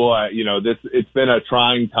pretty cool. It's been a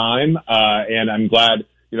trying time, and I'm glad,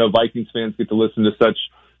 Vikings fans get to listen to such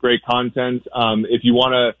great content. If you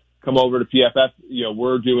want to come over to PFF,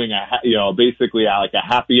 we're doing basically like a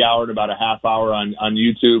happy hour and about a half hour on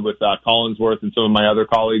YouTube with Collinsworth and some of my other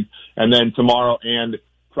colleagues. And then tomorrow and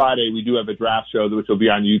Friday, we do have a draft show, which will be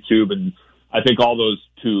on YouTube, and I think all those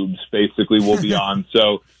tubes basically will be on.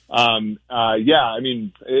 So,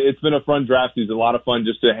 it's been a fun draft season, a lot of fun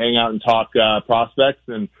just to hang out and talk prospects,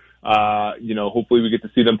 and hopefully we get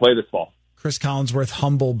to see them play this fall. Chris Collinsworth,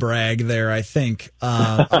 humble brag there, I think.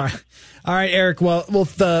 All right, Eric. Well,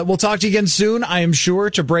 we'll talk to you again soon, I am sure,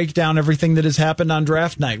 to break down everything that has happened on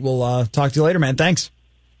draft night. We'll talk to you later, man. Thanks.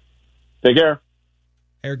 Take care.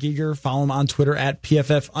 Eric Eager, follow him on Twitter at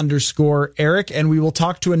PFF_Eric. And we will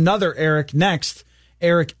talk to another Eric next,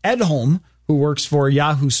 Eric Edholm, who works for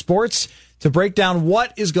Yahoo Sports, to break down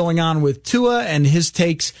what is going on with Tua and his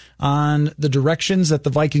takes on the directions that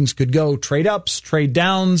the Vikings could go, trade ups, trade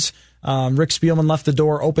downs, Rick Spielman left the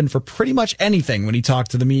door open for pretty much anything when he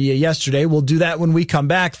talked to the media yesterday. We'll do that when we come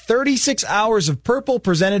back. 36 hours of Purple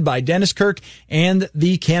presented by Dennis Kirk and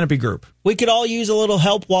the Canopy Group. We could all use a little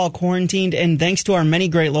help while quarantined, and thanks to our many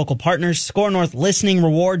great local partners, Score North Listening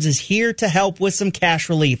Rewards is here to help with some cash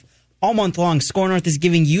relief. All month long, Score North is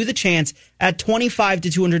giving you the chance at $25 to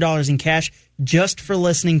 $200 in cash just for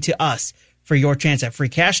listening to us. For your chance at free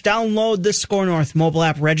cash, download the Score North mobile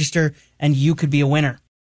app, register, and you could be a winner.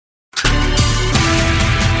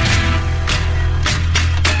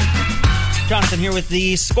 Jonathan here with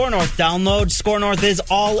the Score North download. Score North is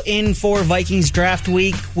all in for Vikings draft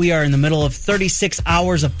week. We are in the middle of 36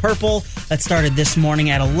 hours of Purple that started this morning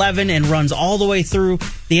at 11 and runs all the way through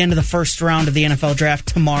the end of the first round of the NFL draft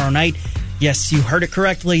tomorrow night. Yes, you heard it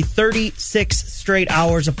correctly. 36 straight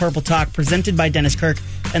hours of Purple Talk presented by Dennis Kirk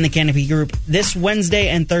and the Canopy Group this Wednesday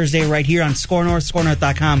and Thursday right here on Score North,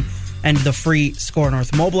 scorenorth.com, and the free Score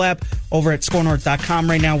North mobile app. Over at scorenorth.com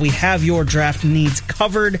right now, we have your draft needs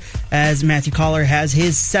covered, as Matthew Collar has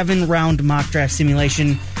his 7-round mock draft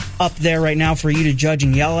simulation up there right now for you to judge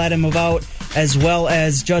and yell at him about, as well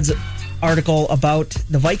as Judd's article about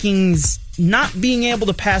the Vikings not being able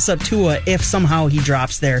to pass up Tua if somehow he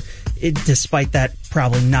drops there, despite that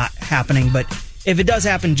probably not happening. But if it does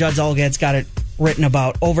happen, Judd Zulgad's got it written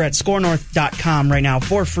about over at scorenorth.com right now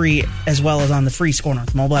for free, as well as on the free Score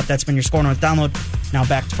North mobile app. That's been your Score North download. Now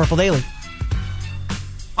back to Purple Daily.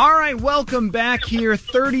 All right, welcome back here.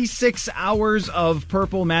 36 hours of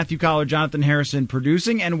Purple. Matthew Collar, Jonathan Harrison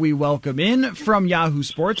producing, and we welcome in from Yahoo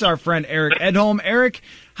Sports our friend Eric Edholm. Eric,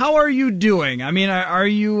 how are you doing? I mean, are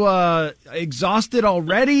you exhausted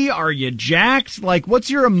already? Are you jacked? Like, what's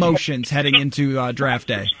your emotions heading into draft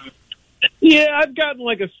day? Yeah, I've gotten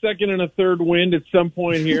like a second and a third wind at some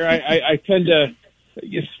point here. I tend to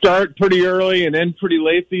start pretty early and end pretty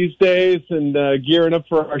late these days, and gearing up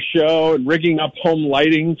for our show and rigging up home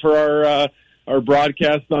lighting for our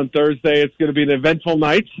broadcast on Thursday. It's going to be an eventful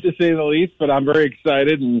night, to say the least, but I'm very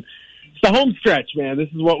excited. And it's the home stretch, man. This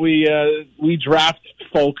is what we draft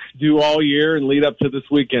folk do all year and lead up to this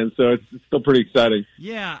weekend, so it's still pretty exciting.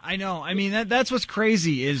 Yeah, I know. I mean, that's what's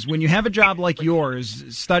crazy is when you have a job like yours,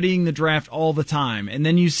 studying the draft all the time, and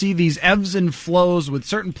then you see these ebbs and flows with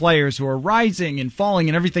certain players who are rising and falling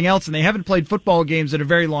and everything else, and they haven't played football games in a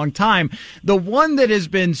very long time. The one that has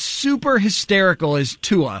been super hysterical is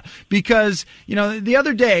Tua, because, you know, the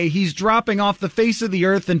other day he's dropping off the face of the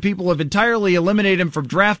earth and people have entirely eliminated him from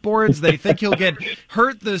draft boards. They think he'll get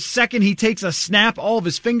hurt the second he takes a snap. All of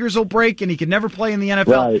his fingers will break and he can never play in the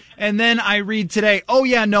NFL. Right. And then I read today, oh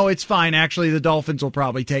yeah, no, it's fine. Actually, the Dolphins will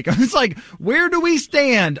probably take him. It's like, where do we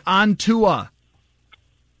stand on Tua?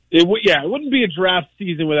 It wouldn't be a draft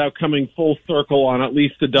season without coming full circle on at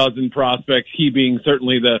least a dozen prospects, he being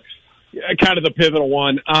certainly the kind of the pivotal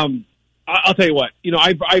one. I'll tell you what, you know,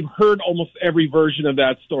 I've heard almost every version of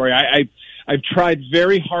that story. I've tried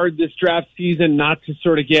very hard this draft season not to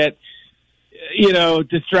sort of get, you know,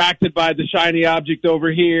 distracted by the shiny object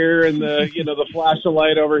over here and the, you know, the flash of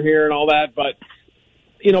light over here and all that. But,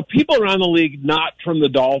 you know, people around the league, not from the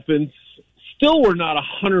Dolphins, still were not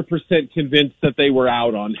 100% convinced that they were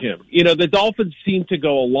out on him. You know, the Dolphins seemed to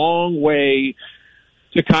go a long way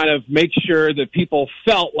to kind of make sure that people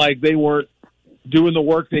felt like they weren't doing the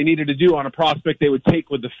work they needed to do on a prospect they would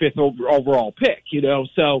take with the 5th overall pick, you know.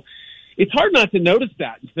 So it's hard not to notice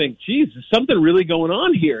that and think, geez, is something really going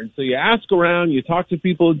on here? And so you ask around, you talk to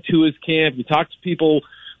people in Tua's camp, you talk to people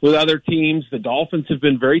with other teams. The Dolphins have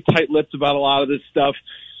been very tight-lipped about a lot of this stuff.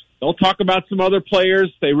 They'll talk about some other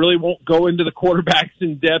players. They really won't go into the quarterbacks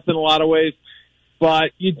in depth in a lot of ways.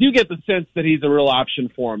 But you do get the sense that he's a real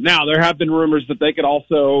option for him. Now, there have been rumors that they could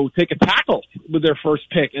also take a tackle with their first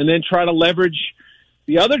pick and then try to leverage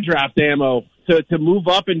the other draft ammo to move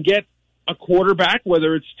up and get a quarterback,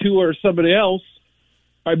 whether it's Tua or somebody else,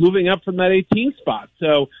 by moving up from that 18 spot.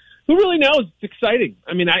 So who really knows? It's exciting.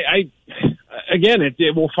 I mean,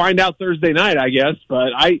 we'll find out Thursday night, I guess.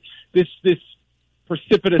 But this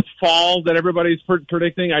precipitous fall that everybody's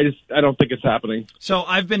predicting, I don't think it's happening. So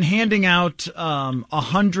I've been handing out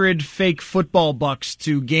 100 fake football bucks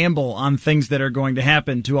to gamble on things that are going to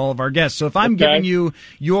happen to all of our guests. So if I'm giving you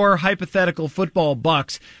your hypothetical football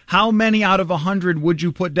bucks, how many out of 100 would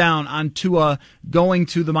you put down on Tua going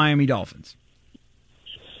to the Miami Dolphins?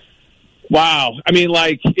 Wow. I mean,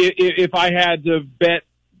 like, if I had to bet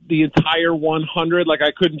the entire 100, like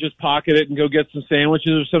I couldn't just pocket it and go get some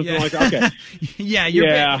sandwiches or something like that. Okay.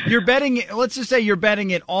 You're betting. Let's just say you're betting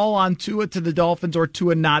it all on Tua to the Dolphins or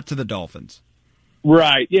Tua not to the Dolphins.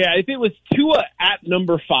 Right. Yeah, if it was Tua at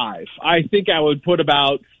number 5, I think I would put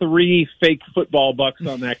about 3 fake football bucks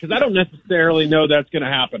on that because I don't necessarily know that's going to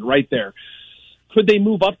happen right there. Could they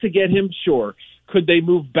move up to get him? Sure. Could they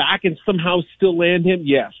move back and somehow still land him?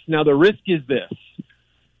 Yes. Now, the risk is this.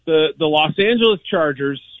 The Los Angeles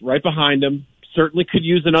Chargers, right behind him, certainly could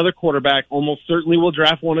use another quarterback, almost certainly will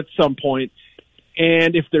draft one at some point.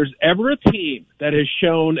 And if there's ever a team that has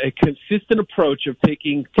shown a consistent approach of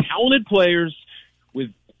taking talented players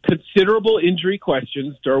with considerable injury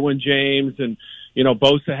questions, Derwin James and,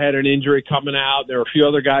 Bosa had an injury coming out. There are a few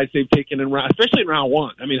other guys they've taken in round, especially in round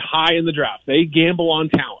 1. I mean, high in the draft. They gamble on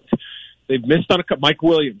talent. They've missed on Mike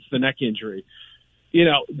Williams, the neck injury.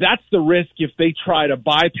 That's the risk if they try to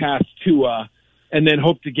bypass Tua and then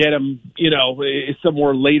hope to get him,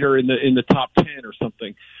 somewhere later in the top 10 or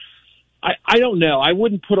something. I don't know. I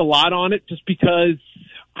wouldn't put a lot on it just because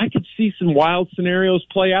I could see some wild scenarios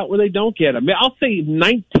play out where they don't get him. I'll say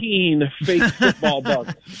 19 fake football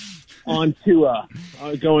bucks on Tua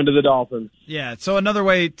going to the Dolphins. Yeah, so another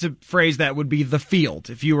way to phrase that would be the field.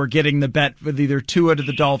 If you were getting the bet with either Tua to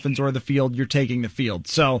the Dolphins or the field, you're taking the field.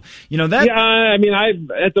 So, that... Yeah, I mean,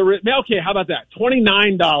 okay, how about that?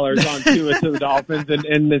 $29 on Tua to the Dolphins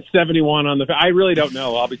and then $71 on the... I really don't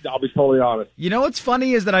know. I'll be totally honest. What's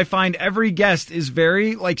funny is that I find every guest is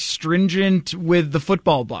very, stringent with the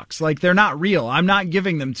football bucks. They're not real. I'm not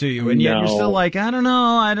giving them to you. And yet you're still I don't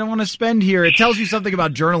know. I don't want to spend here. It tells you something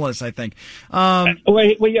about journalists, I think.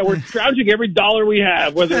 Wait, yeah, we're scrounging every dollar we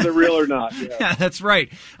have, whether they're real or not. Yeah, that's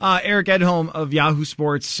right. Eric Edholm of Yahoo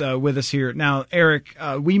Sports with us here. Now, Eric,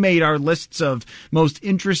 we made our lists of most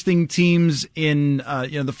interesting teams in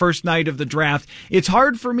the first night of the draft. It's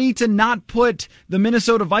hard for me to not put the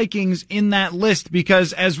Minnesota Vikings in that list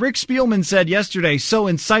because, as Rick Spielman said yesterday so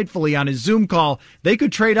insightfully on his Zoom call, they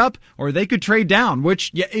could trade up or they could trade down,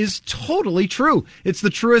 which is totally true. It's the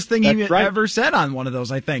truest thing he ever said on one of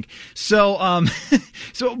those, I think. So,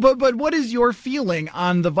 but what is your feeling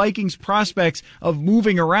on the Vikings' prospects of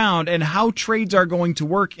moving around and how trades are going to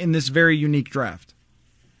work in this very unique draft?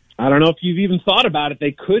 I don't know if you've even thought about it.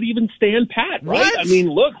 They could even stand pat, right? What? I mean,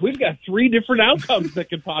 look, we've got 3 different outcomes that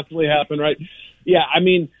could possibly happen, right? Yeah, I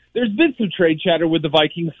mean, there's been some trade chatter with the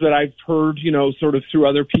Vikings that I've heard, sort of through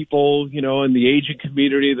other people, in the agent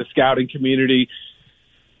community, the scouting community.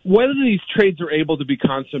 Whether these trades are able to be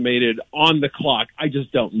consummated on the clock, I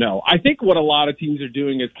just don't know. I think what a lot of teams are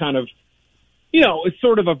doing is kind of, it's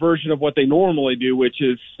sort of a version of what they normally do, which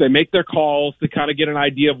is they make their calls to kind of get an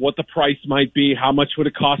idea of what the price might be, how much would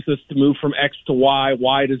it cost us to move from X to Y,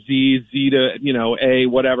 Y to Z, Z to, A,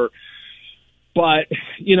 whatever. But,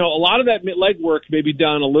 a lot of that legwork may be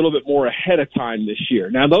done a little bit more ahead of time this year.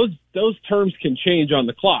 Now, those terms can change on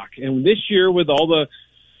the clock. And this year, with all the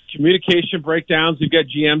communication breakdowns, we've got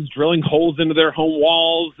GMs drilling holes into their home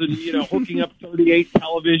walls and, hooking up 38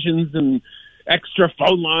 televisions and extra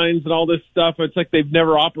phone lines and all this stuff. It's like they've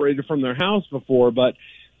never operated from their house before. But,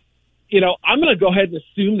 I'm going to go ahead and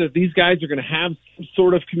assume that these guys are going to have some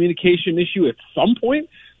sort of communication issue at some point.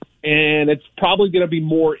 And it's probably going to be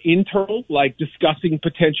more internal, like discussing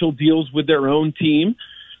potential deals with their own team,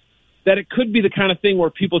 that it could be the kind of thing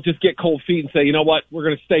where people just get cold feet and say, you know what, we're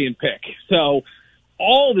going to stay and pick. So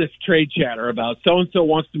all this trade chatter about so-and-so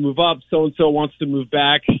wants to move up, so-and-so wants to move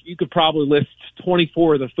back, you could probably list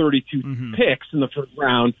 24 of the 32 picks in the first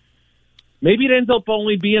round. Maybe it ends up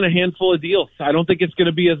only being a handful of deals. I don't think it's going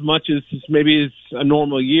to be as much as maybe as a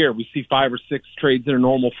normal year. We see 5 or 6 trades in a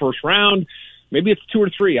normal first round. Maybe it's 2 or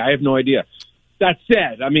 3. I have no idea. That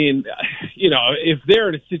said, I mean, if they're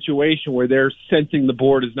in a situation where they're sensing the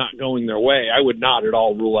board is not going their way, I would not at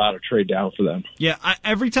all rule out a trade down for them. Yeah,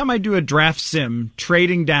 every time I do a draft sim,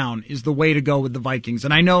 trading down is the way to go with the Vikings.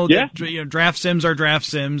 And I know that draft sims are draft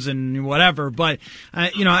sims and whatever, but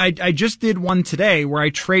I just did one today where I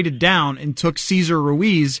traded down and took Cesar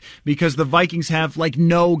Ruiz because the Vikings have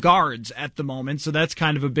no guards at the moment, so that's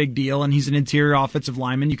kind of a big deal. And he's an interior offensive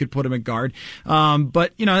lineman; you could put him at guard.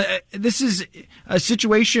 But this is a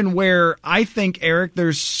situation where I think, Eric,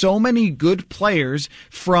 there's so many good players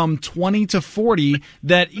from 20 to 40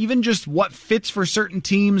 that even just what fits for certain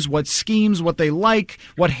teams, what schemes, what they like,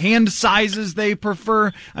 what hand sizes they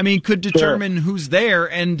prefer, could determine who's there.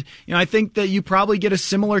 And, I think that you probably get a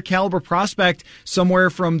similar caliber prospect somewhere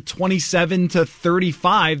from 27 to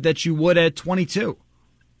 35 that you would at 22.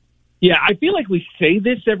 Yeah, I feel like we say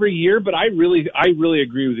this every year, but I really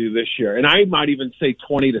agree with you this year. And I might even say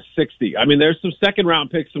 20 to 60. There's some second-round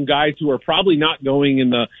picks, some guys who are probably not going in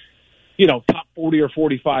the, top 40 or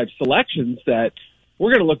 45 selections that we're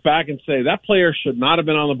going to look back and say that player should not have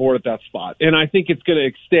been on the board at that spot. And I think it's going to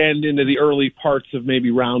extend into the early parts of maybe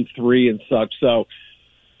round 3 and such. So,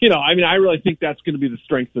 I really think that's going to be the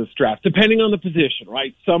strength of this draft, depending on the position,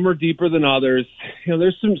 right? Some are deeper than others.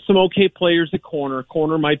 There's some okay players at corner.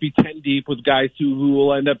 Corner might be 10 deep with guys who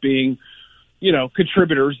will end up being,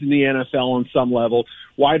 contributors in the NFL on some level.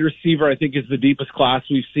 Wide receiver, I think, is the deepest class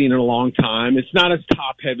we've seen in a long time. It's not as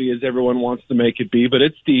top-heavy as everyone wants to make it be, but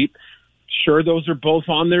it's deep. Sure, those are both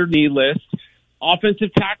on their need list.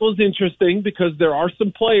 Offensive tackle is interesting because there are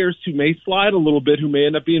some players who may slide a little bit, who may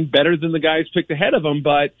end up being better than the guys picked ahead of them,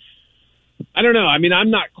 but I don't know. I'm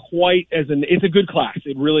not quite it's a good class.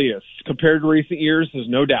 It really is. Compared to recent years, there's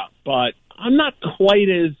no doubt, but I'm not quite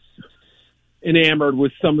as enamored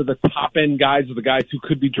with some of the top-end guys or the guys who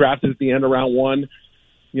could be drafted at the end of round 1,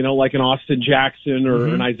 like an Austin Jackson or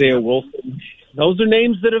an Isaiah Wilson. Those are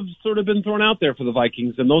names that have sort of been thrown out there for the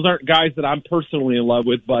Vikings, and those aren't guys that I'm personally in love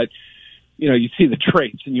with, but you see the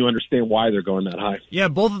traits and you understand why they're going that high. Yeah,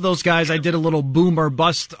 both of those guys, I did a little boom or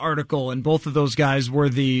bust article, and both of those guys were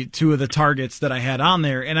the 2 of the targets that I had on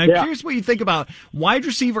there. And I'm curious what you think about wide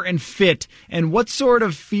receiver and fit, and what sort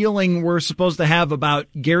of feeling we're supposed to have about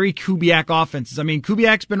Gary Kubiak offenses.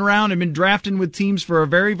 Kubiak's been around and been drafting with teams for a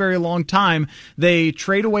very, very long time. They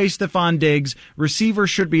trade away Stephon Diggs. Receiver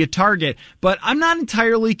should be a target. But I'm not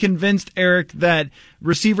entirely convinced, Eric, that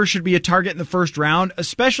receiver should be a target in the first round,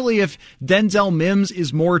 especially if Denzel Mims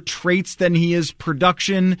is more traits than he is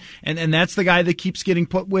production, and that's the guy that keeps getting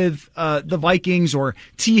put with the Vikings, or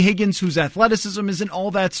T. Higgins, whose athleticism isn't all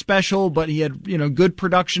that special, but he had good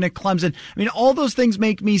production at Clemson. All those things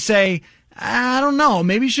make me say, I don't know,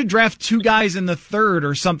 maybe you should draft 2 guys in the 3rd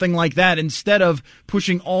or something like that instead of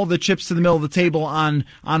pushing all the chips to the middle of the table on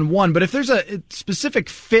one. But if there's a specific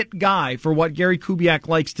fit guy for what Gary Kubiak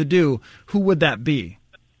likes to do, who would that be?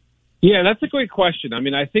 Yeah, that's a great question.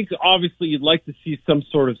 I think obviously you'd like to see some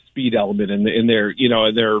sort of speed element in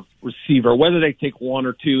their receiver, whether they take 1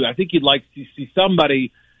 or 2. I think you'd like to see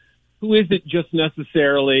somebody who isn't just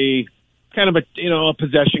necessarily kind of a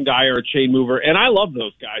possession guy or a chain mover. And I love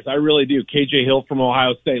those guys. I really do. KJ Hill from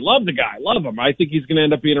Ohio State. Love the guy. Love him. I think he's going to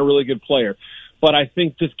end up being a really good player. But I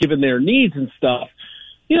think just given their needs and stuff,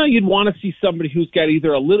 you'd want to see somebody who's got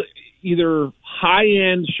either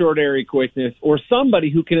high-end short area quickness or somebody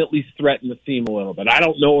who can at least threaten the seam a little bit. I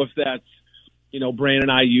don't know if that's, Brandon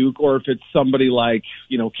Ayuk, or if it's somebody like,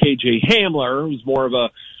 KJ Hamler, who's more of a,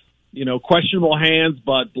 questionable hands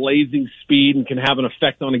but blazing speed and can have an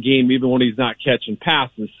effect on a game even when he's not catching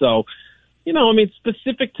passes. So,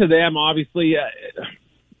 specific to them, obviously,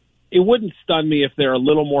 it wouldn't stun me if they're a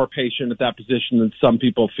little more patient at that position than some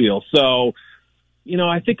people feel. So,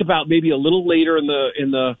 I think about maybe a little later in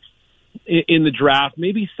the draft,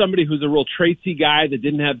 maybe somebody who's a real traitsy guy that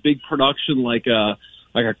didn't have big production, like a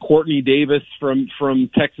Courtney Davis from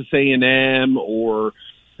Texas A&M, or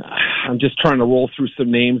I'm just trying to roll through some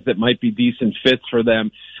names that might be decent fits for them.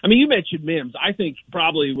 You mentioned Mims. I think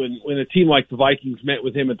probably when a team like the Vikings met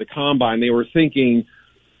with him at the Combine, they were thinking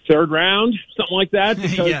 3rd round, something like that.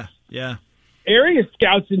 Because yeah. Area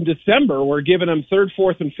scouts in December were giving him 3rd,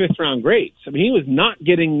 4th, and 5th round grades. He was not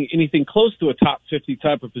getting anything close to a top 50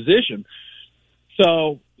 type of position.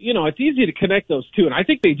 So, it's easy to connect those 2, and I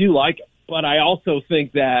think they do like him. But I also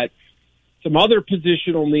think that some other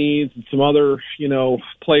positional needs and some other,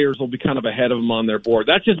 players will be kind of ahead of him on their board.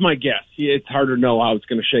 That's just my guess. It's hard to know how it's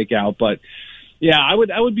going to shake out, but yeah, I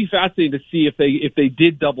would be fascinated to see if they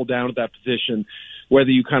did double down at that position, whether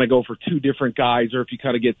you kind of go for 2 different guys or if you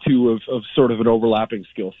kind of get 2 of sort of an overlapping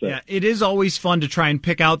skill set. Yeah, it is always fun to try and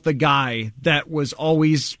pick out the guy that was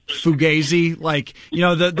always fugazi, like,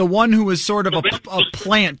 the one who was sort of a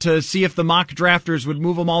plant to see if the mock drafters would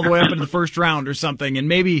move him all the way up into the 1st round or something. And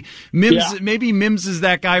maybe Mims is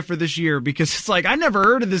that guy for this year, because it's like, I never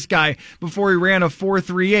heard of this guy before he ran a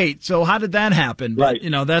 4.38. So how did that happen? But,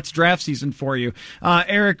 that's draft season for you.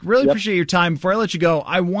 Eric, really appreciate your time. Before I let you go,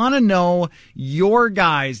 I want to know your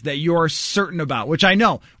guys that you're certain about, which I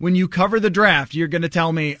know when you cover the draft, you're going to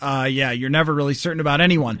tell me, you're never really certain about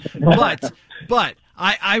anyone. But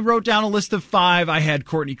I wrote down a list of 5. I had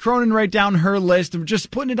Courtney Cronin write down her list. I'm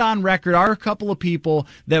just putting it on record. Are a couple of people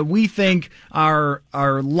that we think are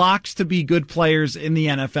locks to be good players in the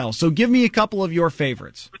NFL. So give me a couple of your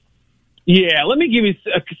favorites. Yeah, let me give you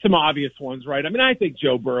some obvious ones, right? I think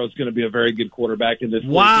Joe Burrow is going to be a very good quarterback in this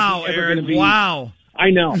league. Wow, Aaron, wow. I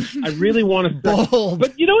know. I really want to bold.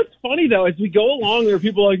 But it's funny, though, as we go along, there are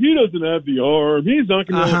people like, he doesn't have the arm. He's not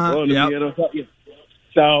going to have fun in the NFL.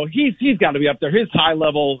 So he's got to be up there. His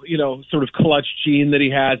high-level, sort of clutch gene that he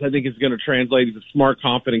has, I think is going to translate. He's a smart,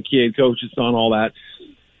 confident kid, coaches on all that.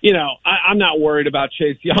 I'm not worried about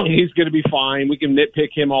Chase Young. He's going to be fine. We can nitpick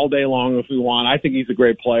him all day long if we want. I think he's a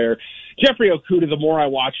great player. Jeffrey Okudah, the more I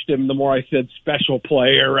watched him, the more I said special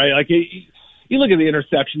player, right? Like, you look at the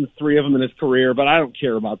interceptions, 3 of them in his career, but I don't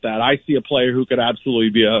care about that. I see a player who could absolutely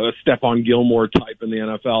be a Stephon Gilmore type in the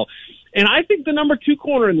NFL. And I think the number 2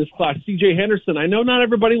 corner in this class, C.J. Henderson, I know not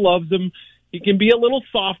everybody loves him. He can be a little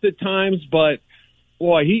soft at times, but,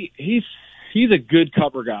 boy, he's a good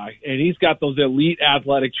cover guy, and he's got those elite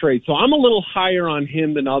athletic traits. So I'm a little higher on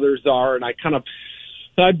him than others are, and I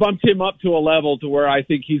bumped him up to a level to where I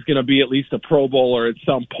think he's going to be at least a Pro Bowler at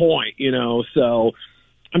some point, So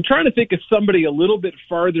I'm trying to think of somebody a little bit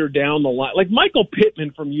farther down the line, like Michael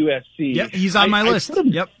Pittman from USC. Yeah, he's on my list.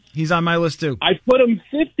 Yep, he's on my list too. I put him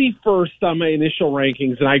 51st on my initial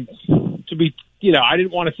rankings, and I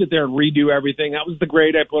didn't want to sit there and redo everything. That was the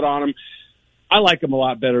grade I put on him. I like him a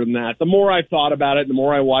lot better than that. The more I thought about it, the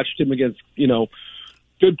more I watched him against,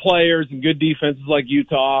 good players and good defenses like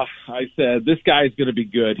Utah, I said, this guy is going to be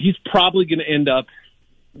good. He's probably going to end up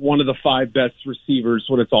one of the 5 best receivers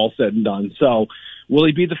when it's all said and done. So will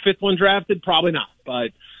he be the 5th one drafted? Probably not.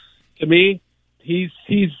 But to me,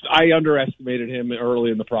 I underestimated him early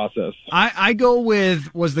in the process. I go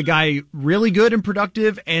with, was the guy really good and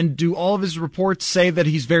productive, and do all of his reports say that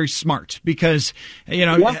he's very smart? Because,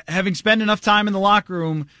 having spent enough time in the locker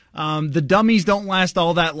room, the dummies don't last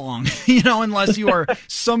all that long, unless you are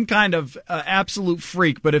some kind of absolute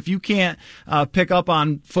freak. But if you can't pick up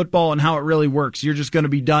on football and how it really works, you're just going to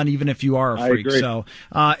be done, even if you are a freak. I agree. So,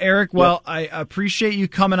 Eric, I appreciate you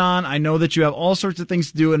coming on. I know that you have all sorts of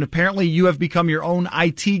things to do, and apparently you have become your own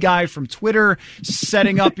IT guy from Twitter,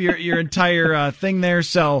 setting up your entire thing there.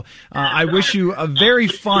 So I wish you a very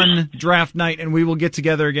fun draft night, and we will get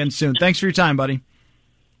together again soon. Thanks for your time, buddy.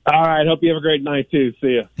 All right. Hope you have a great night, too.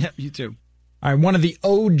 See ya. Yeah, you too. All right, one of the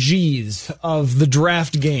OGs of the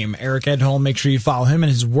draft game, Eric Edholm. Make sure you follow him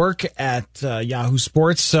and his work at Yahoo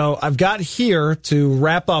Sports. So I've got here to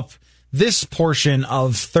wrap up this portion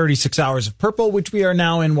of 36 Hours of Purple, which we are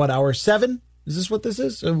now in, hour 7? Is this what this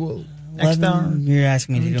is? You're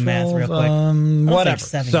asking me to do math real quick. Whatever.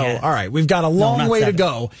 7, so, yeah. all right, we've got a long way 7. to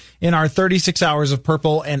go in our 36 Hours of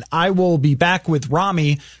Purple, and I will be back with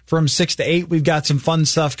Rami from 6 to 8. We've got some fun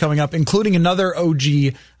stuff coming up, including another OG,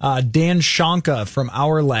 Dan Shonka from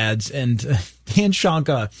Our Lads. And Dan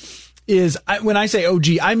Shonka is, when I say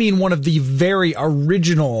OG, I mean one of the very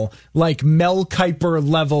original, like Mel Kiper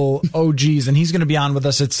level OGs, and he's going to be on with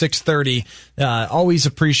us at 6:30. Always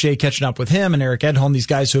appreciate catching up with him and Eric Edholm, these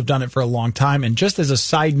guys who have done it for a long time. And just as a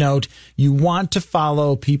side note, you want to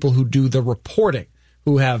follow people who do the reporting,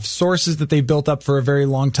 who have sources that they've built up for a very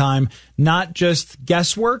long time, not just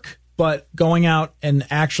guesswork, but going out and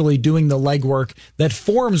actually doing the legwork that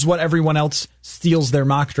forms what everyone else steals their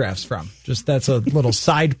mock drafts from. Just that's a little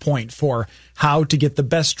side point for how to get the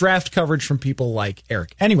best draft coverage from people like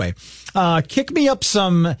Eric. Anyway, kick me up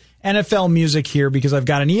some NFL music here, because I've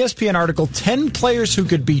got an ESPN article, 10 players who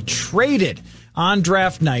could be traded on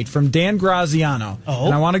draft night, from Dan Graziano.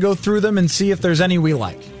 And I want to go through them and see if there's any we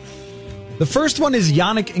like. The first one is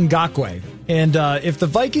Yannick Ngakoue. And if the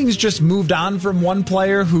Vikings just moved on from one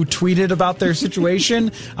player who tweeted about their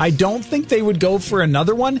situation, I don't think they would go for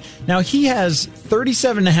another one. Now, he has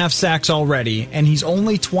 37.5 sacks already, and he's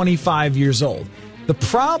only 25 years old. The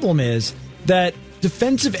problem is that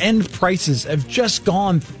defensive end prices have just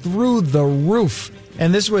gone through the roof.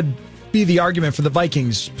 And this would be the argument for the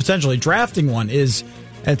Vikings potentially drafting one, is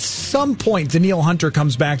at some point Danielle Hunter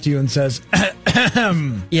comes back to you and says,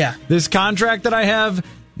 yeah, this contract that I have,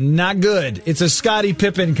 not good. It's a Scottie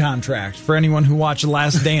Pippen contract for anyone who watched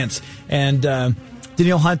Last Dance. And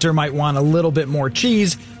Danielle Hunter might want a little bit more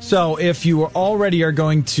cheese. So if you already are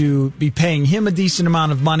going to be paying him a decent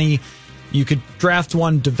amount of money, you could draft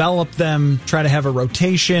one, develop them, try to have a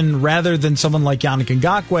rotation, rather than someone like Yannick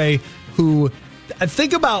Ngakoue, who,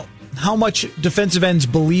 think about how much defensive ends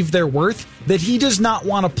believe they're worth, that he does not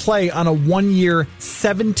want to play on a 1-year,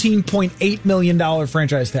 $17.8 million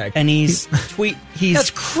franchise tag. And he's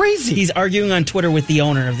that's crazy. He's arguing on Twitter with the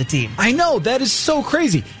owner of the team. I know, that is so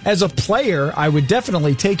crazy. As a player, I would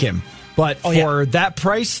definitely take him. But for that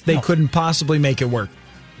price, they couldn't possibly make it work.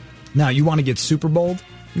 Now, you want to get super bold?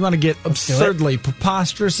 You want to get absurdly,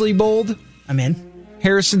 preposterously bold? I'm in.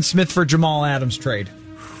 Harrison Smith for Jamal Adams trade.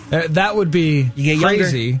 That would be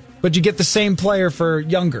crazy. Younger. But you get the same player for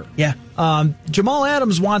younger. Yeah. Jamal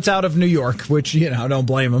Adams wants out of New York, which, don't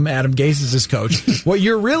blame him. Adam Gase is his coach. What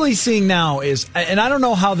you're really seeing now is, and I don't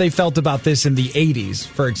know how they felt about this in the 80s,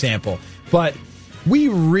 for example, but we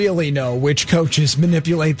really know which coaches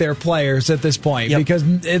manipulate their players at this point because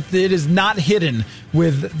it is not hidden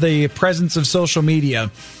with the presence of social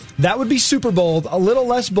media. That would be super bold. A little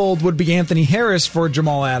less bold would be Anthony Harris for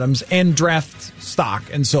Jamal Adams and draft stock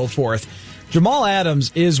and so forth. Jamal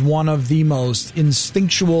Adams is one of the most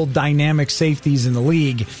instinctual, dynamic safeties in the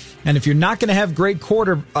league. And if you're not going to have great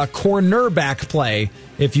cornerback play,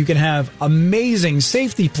 if you can have amazing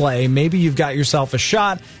safety play, maybe you've got yourself a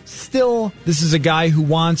shot. Still, this is a guy who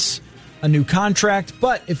wants a new contract.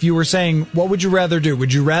 But if you were saying, what would you rather do?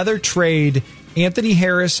 Would you rather trade Anthony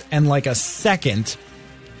Harris and like a second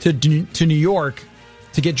to New York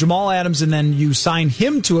to get Jamal Adams and then you sign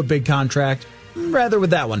him to a big contract? Rather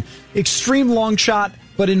with that one. Extreme long shot,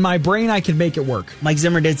 but in my brain, I can make it work. Mike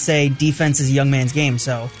Zimmer did say defense is a young man's game.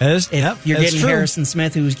 So if you're getting Harrison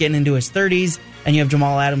Smith, who's getting into his 30s, and you have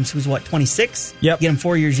Jamal Adams, who's 26? Yep. Get him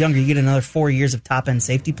 4 years younger. You get another 4 years of top-end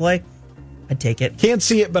safety play. I'd take it. Can't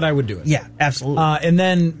see it, but I would do it. Yeah, absolutely. And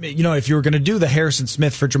then, if you were going to do the Harrison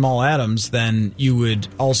Smith for Jamal Adams, then you would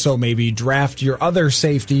also maybe draft your other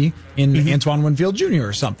safety in Antoine Winfield Jr.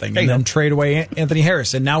 or something, and then trade away Anthony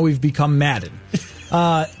Harris. And now we've become Madden.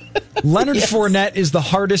 Leonard Fournette is the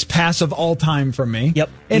hardest pass of all time from me. Yep.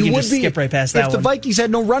 And you can would just be, skip right past that if the Vikings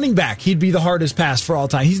had no running back, he'd be the hardest pass for all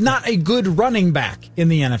time. He's not a good running back in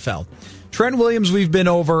the NFL. Trent Williams, we've been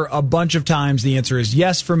over a bunch of times. The answer is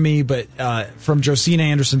yes from me, but from Josina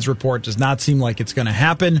Anderson's report, does not seem like it's going to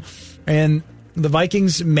happen. And the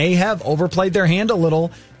Vikings may have overplayed their hand a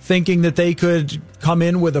little, thinking that they could come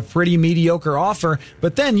in with a pretty mediocre offer.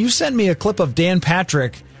 But then you sent me a clip of Dan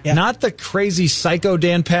Patrick, not the crazy psycho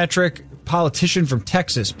Dan Patrick, politician from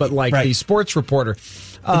Texas, but like the sports reporter.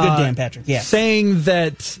 The good Dan Patrick, saying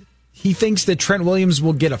that he thinks that Trent Williams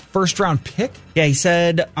will get a first-round pick? Yeah, he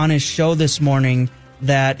said on his show this morning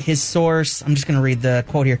that his source, I'm just going to read the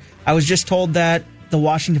quote here, I was just told that the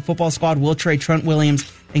Washington football squad will trade Trent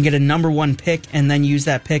Williams and get a number 1 pick and then use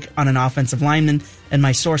that pick on an offensive lineman, and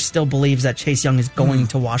my source still believes that Chase Young is going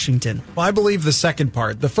to Washington. Well, I believe the second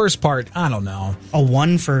part. The first part, I don't know. A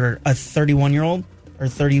 1 for a 31-year-old? Or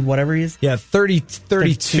 30, whatever he is? Yeah,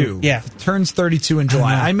 32. Yeah. Turns 32 in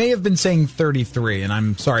July. I may have been saying 33, and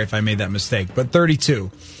I'm sorry if I made that mistake, but 32.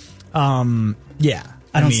 I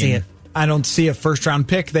don't see it. I don't see a first-round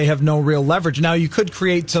pick. They have no real leverage. Now, you could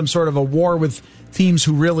create some sort of a war with teams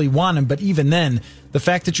who really want him, but even then, the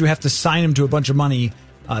fact that you have to sign him to a bunch of money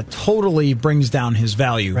totally brings down his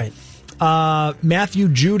value. Right. Matthew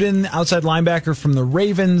Judon, outside linebacker from the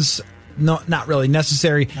Ravens. No, not really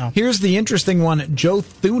necessary. No. Here's the interesting one. Joe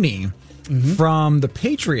Thuney from the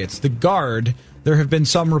Patriots, the guard. There have been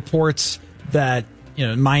some reports that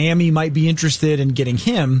Miami might be interested in getting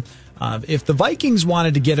him. If the Vikings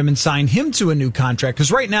wanted to get him and sign him to a new contract,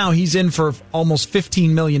 because right now he's in for almost $15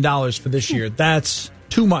 million for this year. That's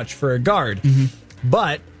too much for a guard.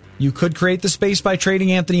 But you could create the space by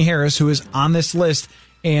trading Anthony Harris, who is on this list.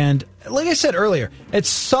 And like I said earlier, at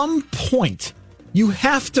some point, you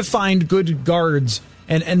have to find good guards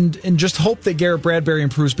and just hope that Garrett Bradbury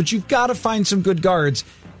improves, but you've got to find some good guards.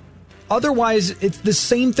 Otherwise, it's the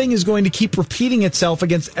same thing is going to keep repeating itself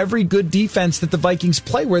against every good defense that the Vikings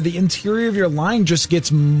play, where the interior of your line just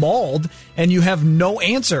gets mauled and you have no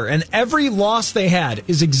answer. And every loss they had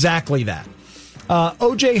is exactly that.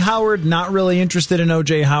 O.J. Howard, not really interested in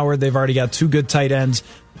O.J. Howard. They've already got 2 good tight ends.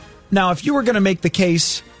 Now, if you were going to make the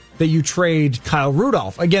case that you trade Kyle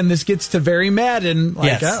Rudolph. Again, this gets to very Madden.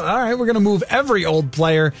 Like, all right, we're going to move every old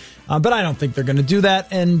player, but I don't think they're going to do that.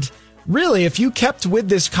 And really, if you kept with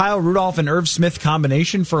this Kyle Rudolph and Irv Smith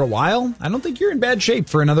combination for a while, I don't think you're in bad shape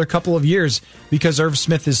for another couple of years because Irv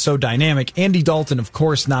Smith is so dynamic. Andy Dalton, of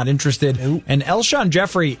course, not interested. Nope. And Elshon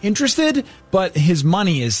Jeffrey, interested, but his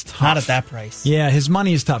money is tough. Not at that price. Yeah, his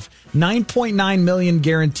money is tough. $9.9 million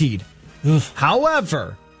guaranteed. Oof.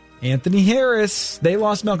 However, Anthony Harris, they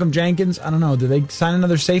lost Malcolm Jenkins. I don't know. Did they sign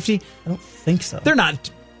another safety? I don't think so. They're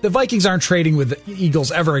not. The Vikings aren't trading with the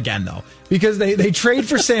Eagles ever again, though, because they trade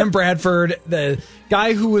for Sam Bradford. The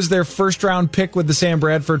guy who was their first-round pick with the Sam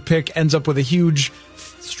Bradford pick ends up with a huge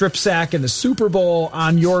strip sack in the Super Bowl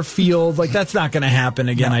on your field. Like, that's not going to happen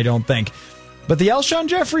again, I don't think. But the Elshon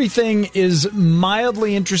Jeffrey thing is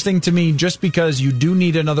mildly interesting to me just because you do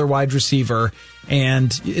need another wide receiver,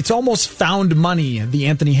 and it's almost found money, the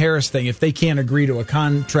Anthony Harris thing, if they can't agree to a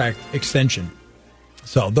contract extension.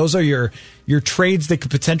 So those are your trades that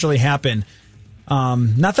could potentially happen.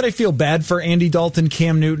 Not that I feel bad for Andy Dalton,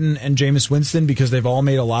 Cam Newton, and Jameis Winston because they've all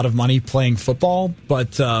made a lot of money playing football,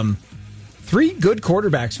 but three good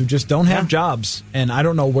quarterbacks who just don't have jobs, and I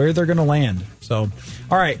don't know where they're going to land. So,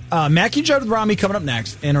 all right, Mackie Judd with Rami coming up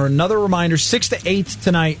next. And another reminder, 6 to 8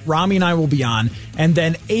 tonight, Rami and I will be on. And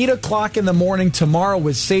then 8 o'clock in the morning tomorrow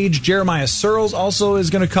with Sage. Jeremiah Searles also is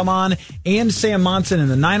going to come on, and Sam Monson in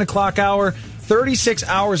the 9 o'clock hour. 36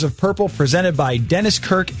 Hours of Purple presented by Dennis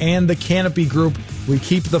Kirk and the Canopy Group. We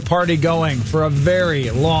keep the party going for a very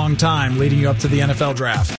long time leading you up to the NFL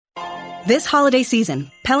Draft. This holiday season,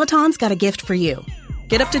 Peloton's got a gift for you.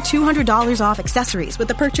 Get up to $200 off accessories with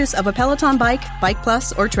the purchase of a Peloton bike, Bike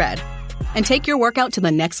Plus, or Tread. And take your workout to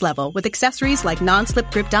the next level with accessories like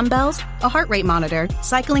non-slip grip dumbbells, a heart rate monitor,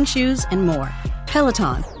 cycling shoes, and more.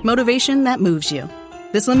 Peloton, motivation that moves you.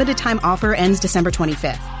 This limited time offer ends December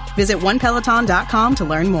 25th. Visit onepeloton.com to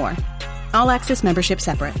learn more. All access membership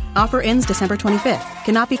separate. Offer ends December 25th.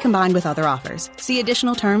 Cannot be combined with other offers. See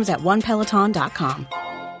additional terms at onepeloton.com.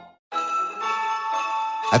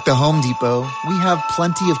 At the Home Depot, we have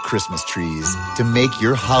plenty of Christmas trees to make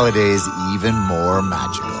your holidays even more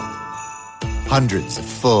magical. Hundreds of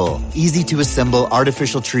full, easy-to-assemble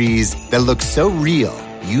artificial trees that look so real,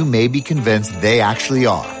 you may be convinced they actually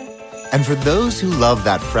are. And for those who love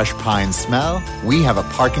that fresh pine smell, we have a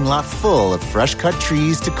parking lot full of fresh-cut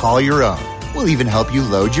trees to call your own. We'll even help you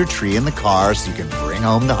load your tree in the car so you can bring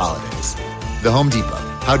home the holidays. The Home Depot,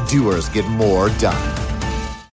 how doers get more done.